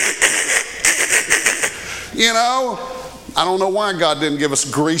 you know, I don't know why God didn't give us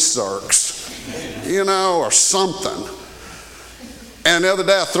grease zerks, you know, or something. And the other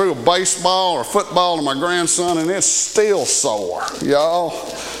day I threw a baseball or a football to my grandson and it's still sore, y'all.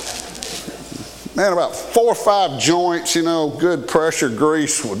 Man, about 4 or 5 joints, you know, good pressure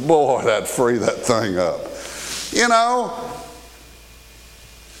grease would, boy, that'd free that thing up. You know,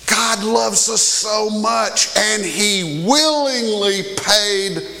 God loves us so much and He willingly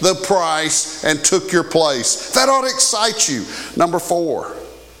paid the price and took your place. That ought to excite you. Number 4.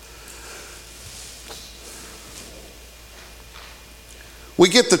 We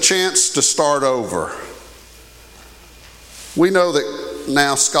get the chance to start over. We know that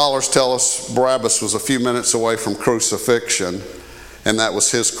now scholars tell us Barabbas was a few minutes away from crucifixion, and that was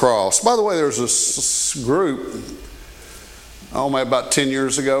his cross. By the way, there's this group, maybe about 10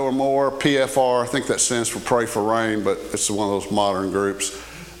 years ago or more, PFR, I think that stands for Pray for Rain, but it's one of those modern groups.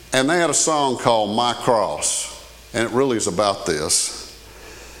 And they had a song called My Cross, and it really is about this.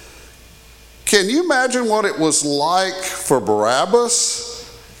 Can you imagine what it was like for Barabbas?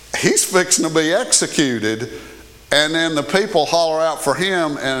 He's fixing to be executed, and then the people holler out for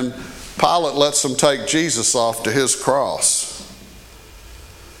him, and Pilate lets them take Jesus off to his cross.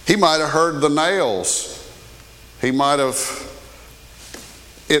 He might have heard the nails. He might have...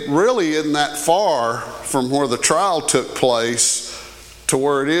 It really isn't that far from where the trial took place to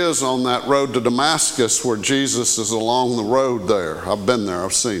where it is on that road to Damascus where Jesus is along the road there. I've been there.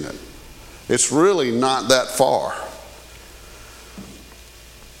 I've seen it. It's really not that far.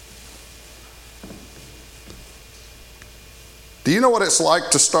 Do you know what it's like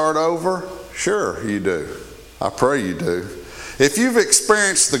to start over? Sure, you do. I pray you do. If you've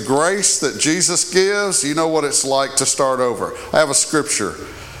experienced the grace that Jesus gives, you know what it's like to start over. I have a scripture,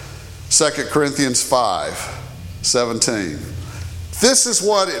 2 Corinthians 5:17. This is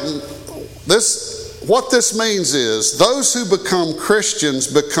what this means is those who become Christians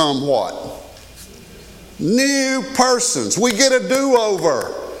become what? New persons. We get a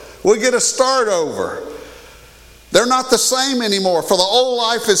do-over. We get a start over. They're not the same anymore, for the old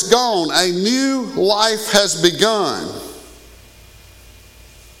life is gone. A new life has begun.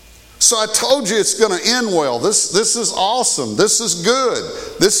 So I told you it's going to end well. This is awesome. This is good.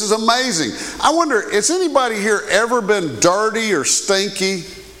 This is amazing. I wonder, has anybody here ever been dirty or stinky?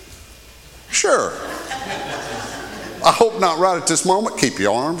 Sure. I hope not right at this moment. Keep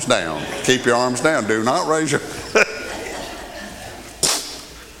your arms down. Keep your arms down. Do not raise your...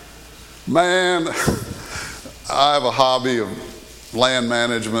 Man, I have a hobby of land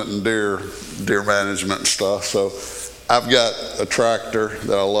management and deer management and stuff. So I've got a tractor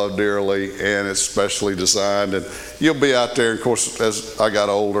that I love dearly, and it's specially designed. And you'll be out there, of course, as I got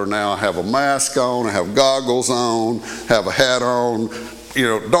older now, I have a mask on, I have goggles on, have a hat on, you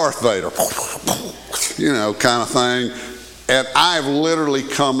know, Darth Vader, you know, kind of thing. And I've literally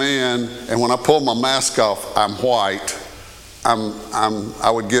come in, and when I pull my mask off, I'm white.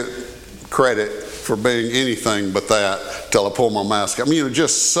 I would get credit for being anything but that till I pull my mask. I mean, you're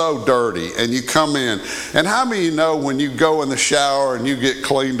just so dirty, and you come in. And how many of you know when you go in the shower and you get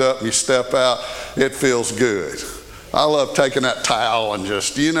cleaned up and you step out, it feels good? I love taking that towel and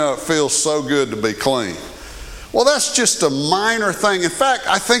just, you know, it feels so good to be clean. Well, that's just a minor thing. In fact,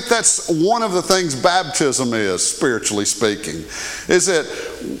 I think that's one of the things baptism is, spiritually speaking, is that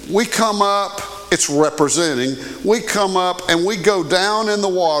we come up, it's representing, we come up and we go down in the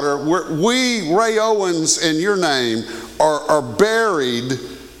water. We, Ray Owens in your name, are buried,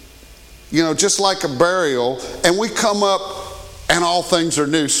 you know, just like a burial, and we come up and all things are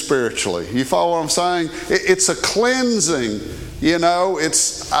new spiritually. You follow what I'm saying? It's a cleansing, you know.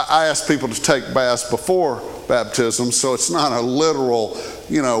 I ask people to take baths before baptism, so it's not a literal,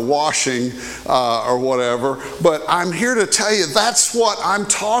 you know, washing or whatever. But I'm here to tell you that's what I'm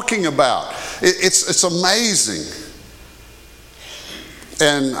talking about. It's amazing.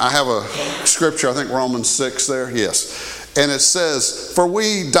 And I have a scripture, I think Romans 6 there. Yes. And it says, for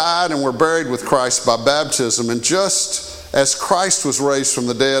we died and were buried with Christ by baptism, and just as Christ was raised from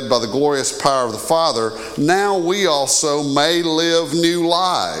the dead by the glorious power of the Father, now we also may live new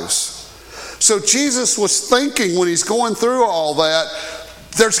lives. So Jesus was thinking when he's going through all that,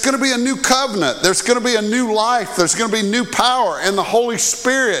 there's going to be a new covenant. There's going to be a new life. There's going to be new power. And the Holy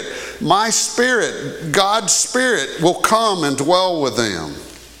Spirit, my Spirit, God's Spirit, will come and dwell with them.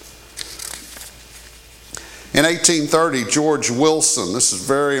 In 1830, George Wilson, this is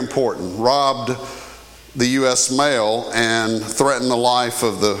very important, robbed the U.S. mail and threatened the life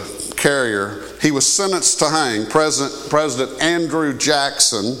of the carrier. He was sentenced to hang. President Andrew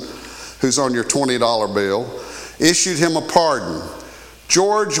Jackson, who's on your $20 bill, issued him a pardon.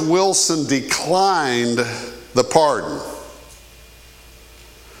 George Wilson declined the pardon.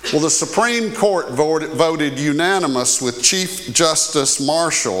 Well, the Supreme Court voted unanimous with Chief Justice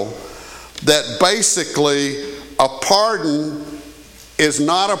Marshall that basically a pardon is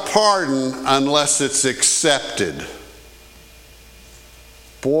not a pardon unless it's accepted.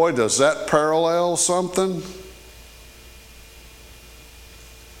 Boy, does that parallel something?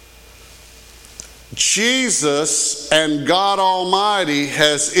 Jesus and God Almighty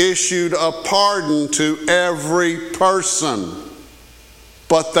has issued a pardon to every person,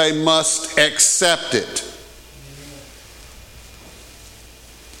 but they must accept it.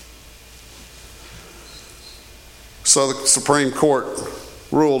 So the Supreme Court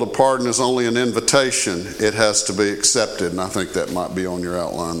ruled a pardon is only an invitation. It has to be accepted, and I think that might be on your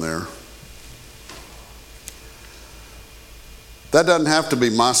outline there. That doesn't have to be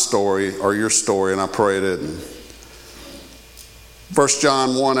my story or your story, and I pray it isn't. 1 John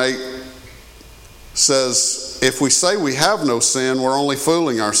 1:8 says, if we say we have no sin, we're only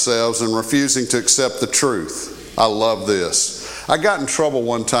fooling ourselves and refusing to accept the truth. I love this. I got in trouble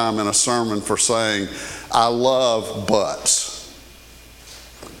one time in a sermon for saying, I love buts.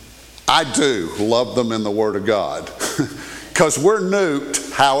 I do love them in the Word of God. Because we're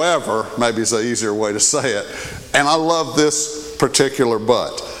nuked, however, maybe it's an easier way to say it, and I love this particular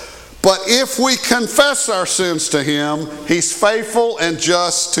but. But if we confess our sins to Him, He's faithful and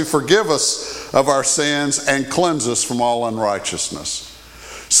just to forgive us of our sins and cleanse us from all unrighteousness.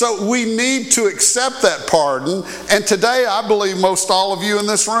 So we need to accept that pardon, and today I believe most all of you in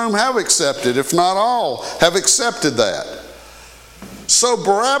this room have accepted, if not all, have accepted that. So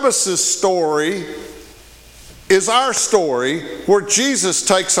Barabbas' story is our story where Jesus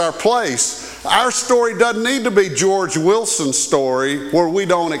takes our place. Our story doesn't need to be George Wilson's story where we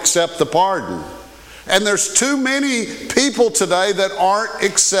don't accept the pardon. And there's too many people today that aren't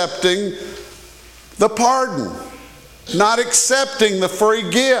accepting the pardon, not accepting the free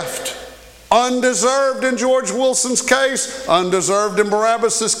gift. Undeserved in George Wilson's case, undeserved in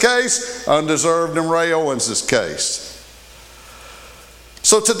Barabbas' case, undeserved in Ray Owens' case.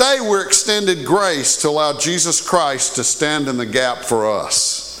 So today we're extended grace to allow Jesus Christ to stand in the gap for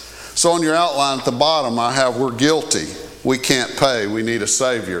us. So on your outline at the bottom I have, we're guilty. We can't pay. We need a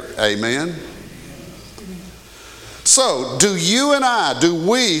Savior. Amen? So, do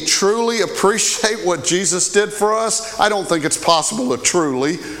we truly appreciate what Jesus did for us? I don't think it's possible to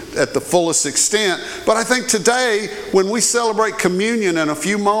truly, at the fullest extent. But I think today, when we celebrate communion in a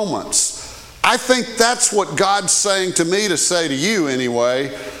few moments, I think that's what God's saying to me to say to you anyway,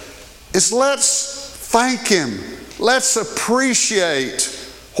 is let's thank Him. Let's appreciate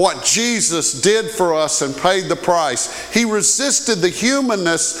what Jesus did for us and paid the price. He resisted the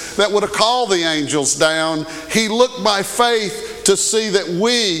humanness that would have called the angels down. He looked by faith to see that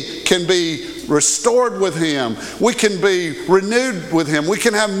we can be restored with Him. We can be renewed with Him. We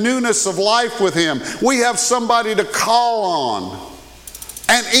can have newness of life with Him. We have somebody to call on.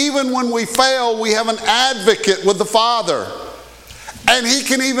 And even when we fail, we have an advocate with the Father. And He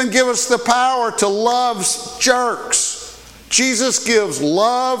can even give us the power to love jerks. Jesus gives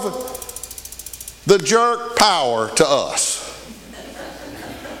love, the jerk, power to us.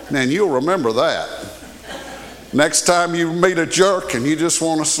 And you'll remember that. Next time you meet a jerk and you just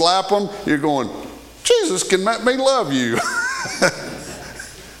want to slap them, you're going, Jesus can make me love you.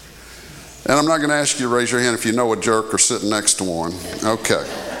 And I'm not going to ask you to raise your hand if you know a jerk or sitting next to one. Okay.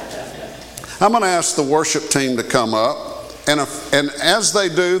 I'm going to ask the worship team to come up. And as they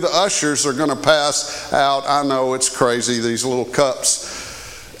do, the ushers are going to pass out, I know it's crazy, these little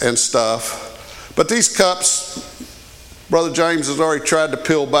cups and stuff. But these cups, Brother James has already tried to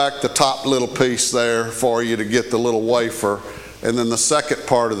peel back the top little piece there for you to get the little wafer. And then the second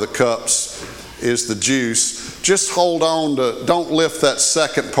part of the cups is the juice. just hold on to, don't lift that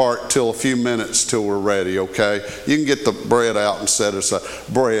second part till a few minutes till we're ready, okay? You can get the bread out and set it aside.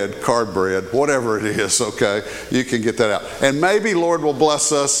 Bread, card bread, whatever it is, okay? You can get that out. And maybe Lord will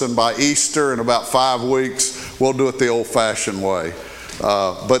bless us, and by Easter in about 5 weeks, we'll do it the old-fashioned way.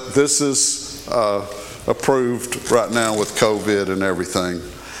 But this is approved right now with COVID and everything.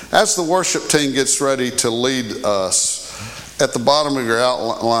 As the worship team gets ready to lead us, at the bottom of your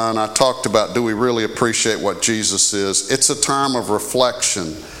outline, I talked about, do we really appreciate what Jesus is? It's a time of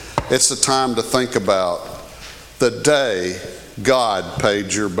reflection. It's a time to think about the day God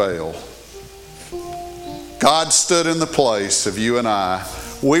paid your bail. God stood in the place of you and I.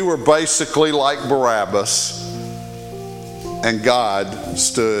 We were basically like Barabbas, and God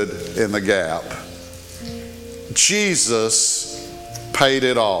stood in the gap. Jesus paid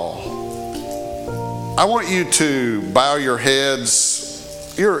it all. I want you to bow your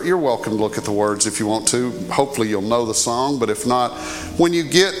heads. You're welcome to look at the words if you want to. Hopefully you'll know the song, but if not, when you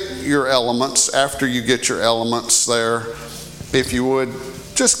get your elements, after you get your elements there, if you would,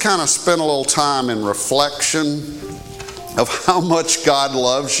 just kind of spend a little time in reflection of how much God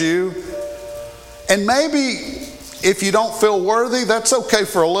loves you. And maybe if you don't feel worthy, that's okay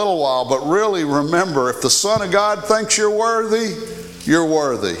for a little while, but really remember, if the Son of God thinks you're worthy, you're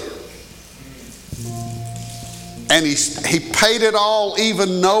worthy. And he paid it all,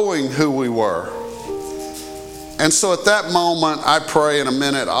 even knowing who we were. And so at that moment, I pray in a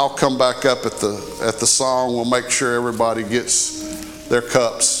minute, I'll come back up at the song. We'll make sure everybody gets their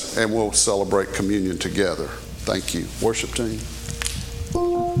cups, and we'll celebrate communion together. Thank you. Worship team.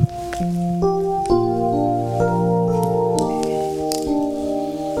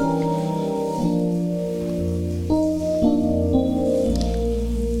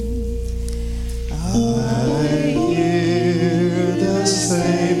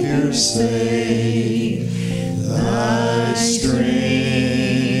 Say, thy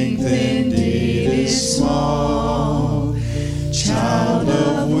strength indeed is small. Child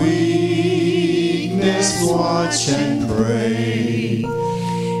of weakness, watch and pray.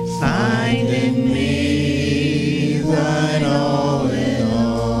 Find in me thine all in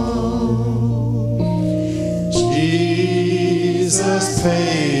all. Jesus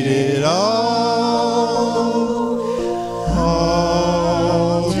paid it all.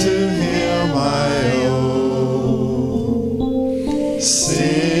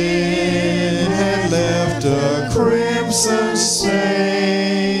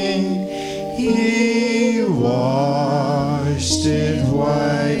 Stain, he washed it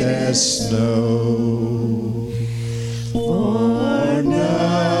white as snow. For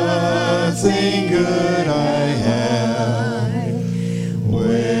nothing good I have,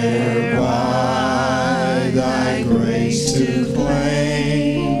 whereby thy grace to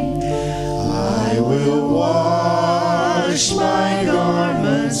claim. I will wash my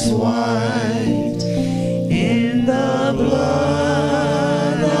garments white in the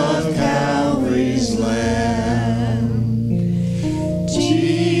blood of Calvary's Lamb.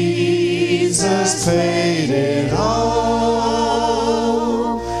 Jesus paid it all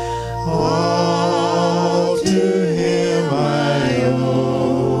to him I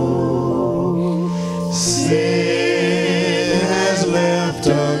owe. Sin has left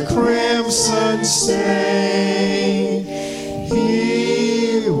a crimson stain,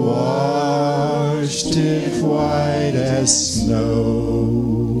 he washed it white as snow.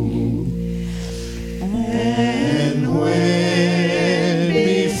 And when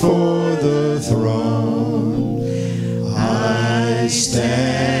before the throne I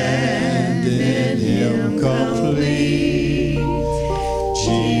stand in him complete,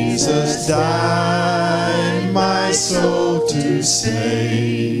 Jesus died my soul to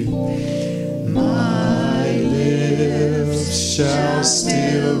save. My lips shall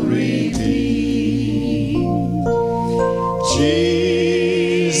still repeat,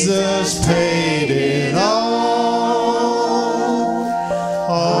 Jesus paid it all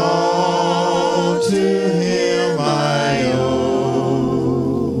to him I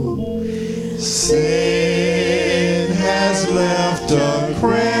owe. Sin has left a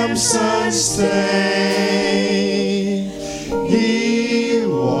crimson stain, he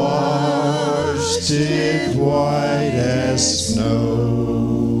washed it white as snow.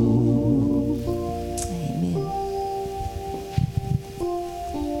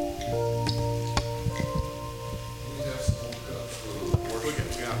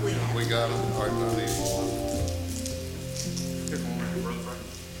 We got them. All right, I need one.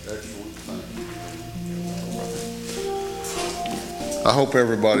 Excellent. Thank you. I hope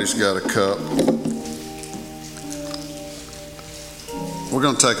everybody's got a cup. We're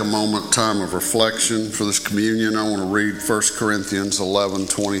going to take a moment, time of reflection for this communion. I want to read 1 Corinthians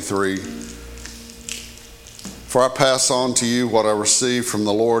 11:23. For I pass on to you what I received from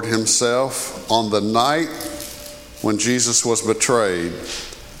the Lord himself. On the night when Jesus was betrayed,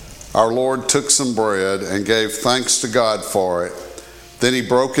 our Lord took some bread and gave thanks to God for it. Then he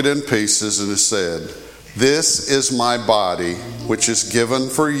broke it in pieces and said, "This is my body, which is given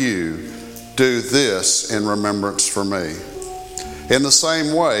for you. Do this in remembrance for me." In the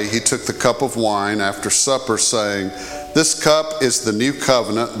same way, he took the cup of wine after supper, saying, "This cup is the new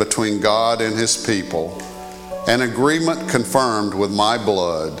covenant between God and his people, an agreement confirmed with my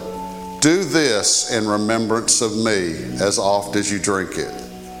blood. Do this in remembrance of me as oft as you drink it.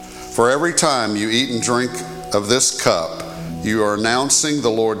 For every time you eat and drink of this cup, you are announcing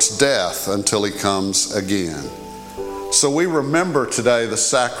the Lord's death until he comes again." So we remember today the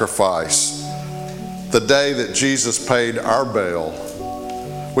sacrifice, the day that Jesus paid our bail.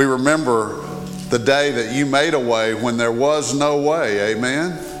 We remember the day that you made a way when there was no way.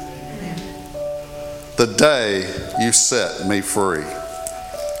 Amen? The day you set me free.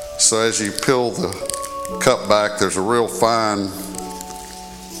 So as you peel the cup back, there's a real fine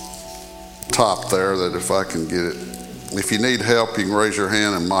top there that if I can get it. If you need help, you can raise your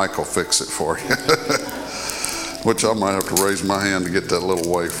hand and Mike will fix it for you. Which I might have to raise my hand to get that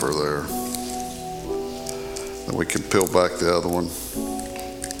little wafer there. Then we can peel back the other one.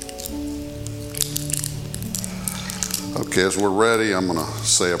 Okay, as we're ready, I'm going to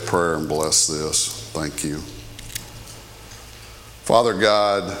say a prayer and bless this. Thank you. Father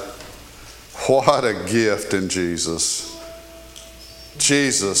God, what a gift in Jesus.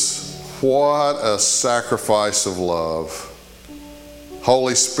 Jesus, what a sacrifice of love.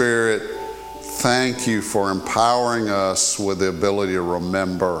 Holy Spirit, thank you for empowering us with the ability to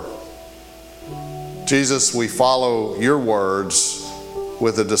remember. Jesus, we follow your words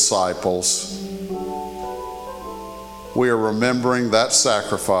with the disciples. We are remembering that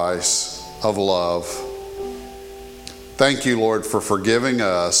sacrifice of love. Thank you, Lord, for forgiving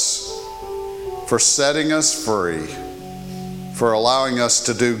us, for setting us free, for allowing us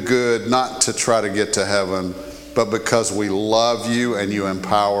to do good, not to try to get to heaven, but because we love you and you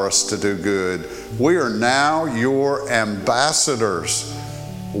empower us to do good. We are now your ambassadors.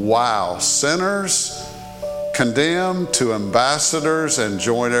 Wow, sinners condemned to ambassadors and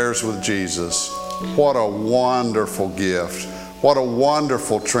joint heirs with Jesus. What a wonderful gift. What a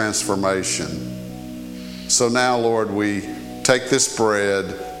wonderful transformation. So now, Lord, we take this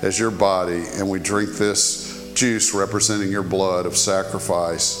bread as your body and we drink this juice representing your blood of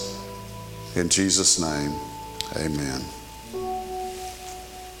sacrifice. In Jesus' name, amen.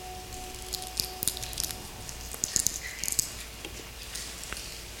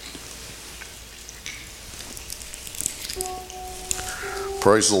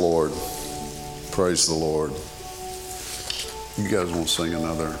 Praise the Lord. Praise the Lord. You guys want to sing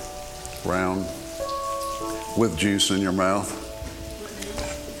another round with juice in your mouth?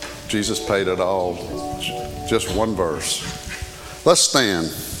 Jesus paid it all. Just one verse. Let's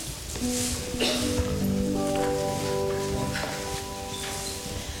stand.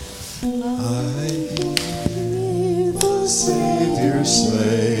 I hear the Savior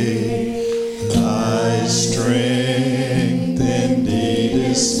say, "Thy strength indeed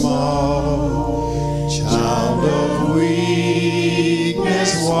is small. Child of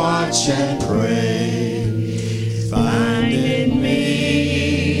weakness, watch and pray. Find in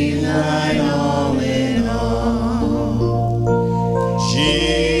me thine all in all."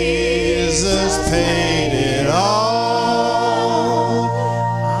 Jesus paid it all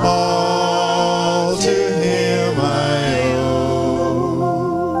to him I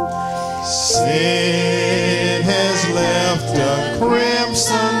owe. Sin has left a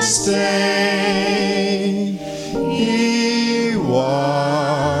crimson stain. He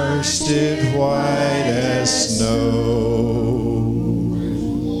washed it white as snow.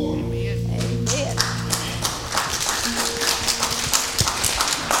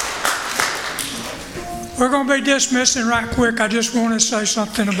 We're going to be dismissing right quick. I just want to say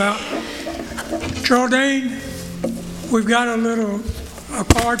something about Geraldine. We've got a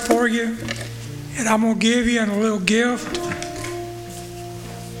card for you, and I'm going to give you a little gift.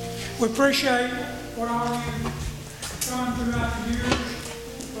 We appreciate what all you've done throughout the years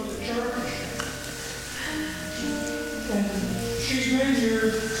for the church. And she's been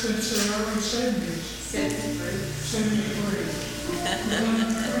here since the early 70s. 73. We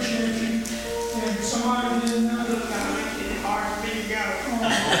appreciate you. And somebody didn't know that. It's hard for me to go.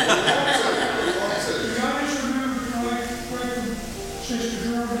 God just remember to pray for Sister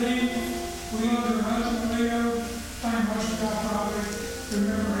Geraldine. We love her husband, Leo. Thank much for God, probably.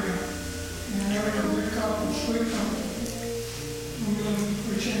 remember him. And have a good couple, sweet couple. We really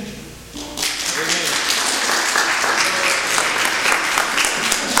appreciate you.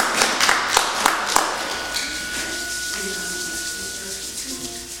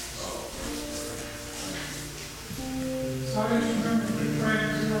 I just remember to pray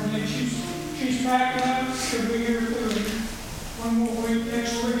for her. She's back up. She'll be here for one more week.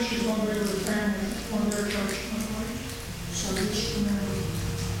 Next week she's going to be with her family, one of their church. So just remember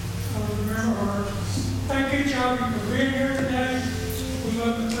her. Thank each of you for being here today. We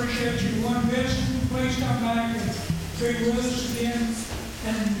love and appreciate you. One visit, please come back and be with us again.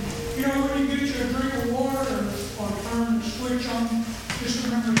 And you know, when you get you a drink of water or turn the switch on, just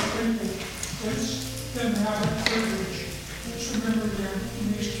remember the people that's them have that privilege. Just remember them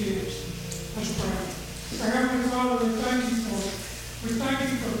and these kids. Let's pray. Our Heavenly Father, we thank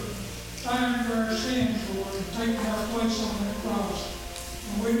you for dying for our sins, Lord, and taking our place on that cross.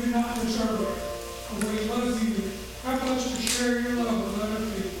 And we do not deserve it, but we love you. Help us to share your love with other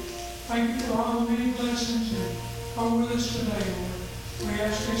people. Thank you for all the many blessings that are with us today, Lord. We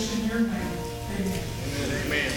ask this in your name.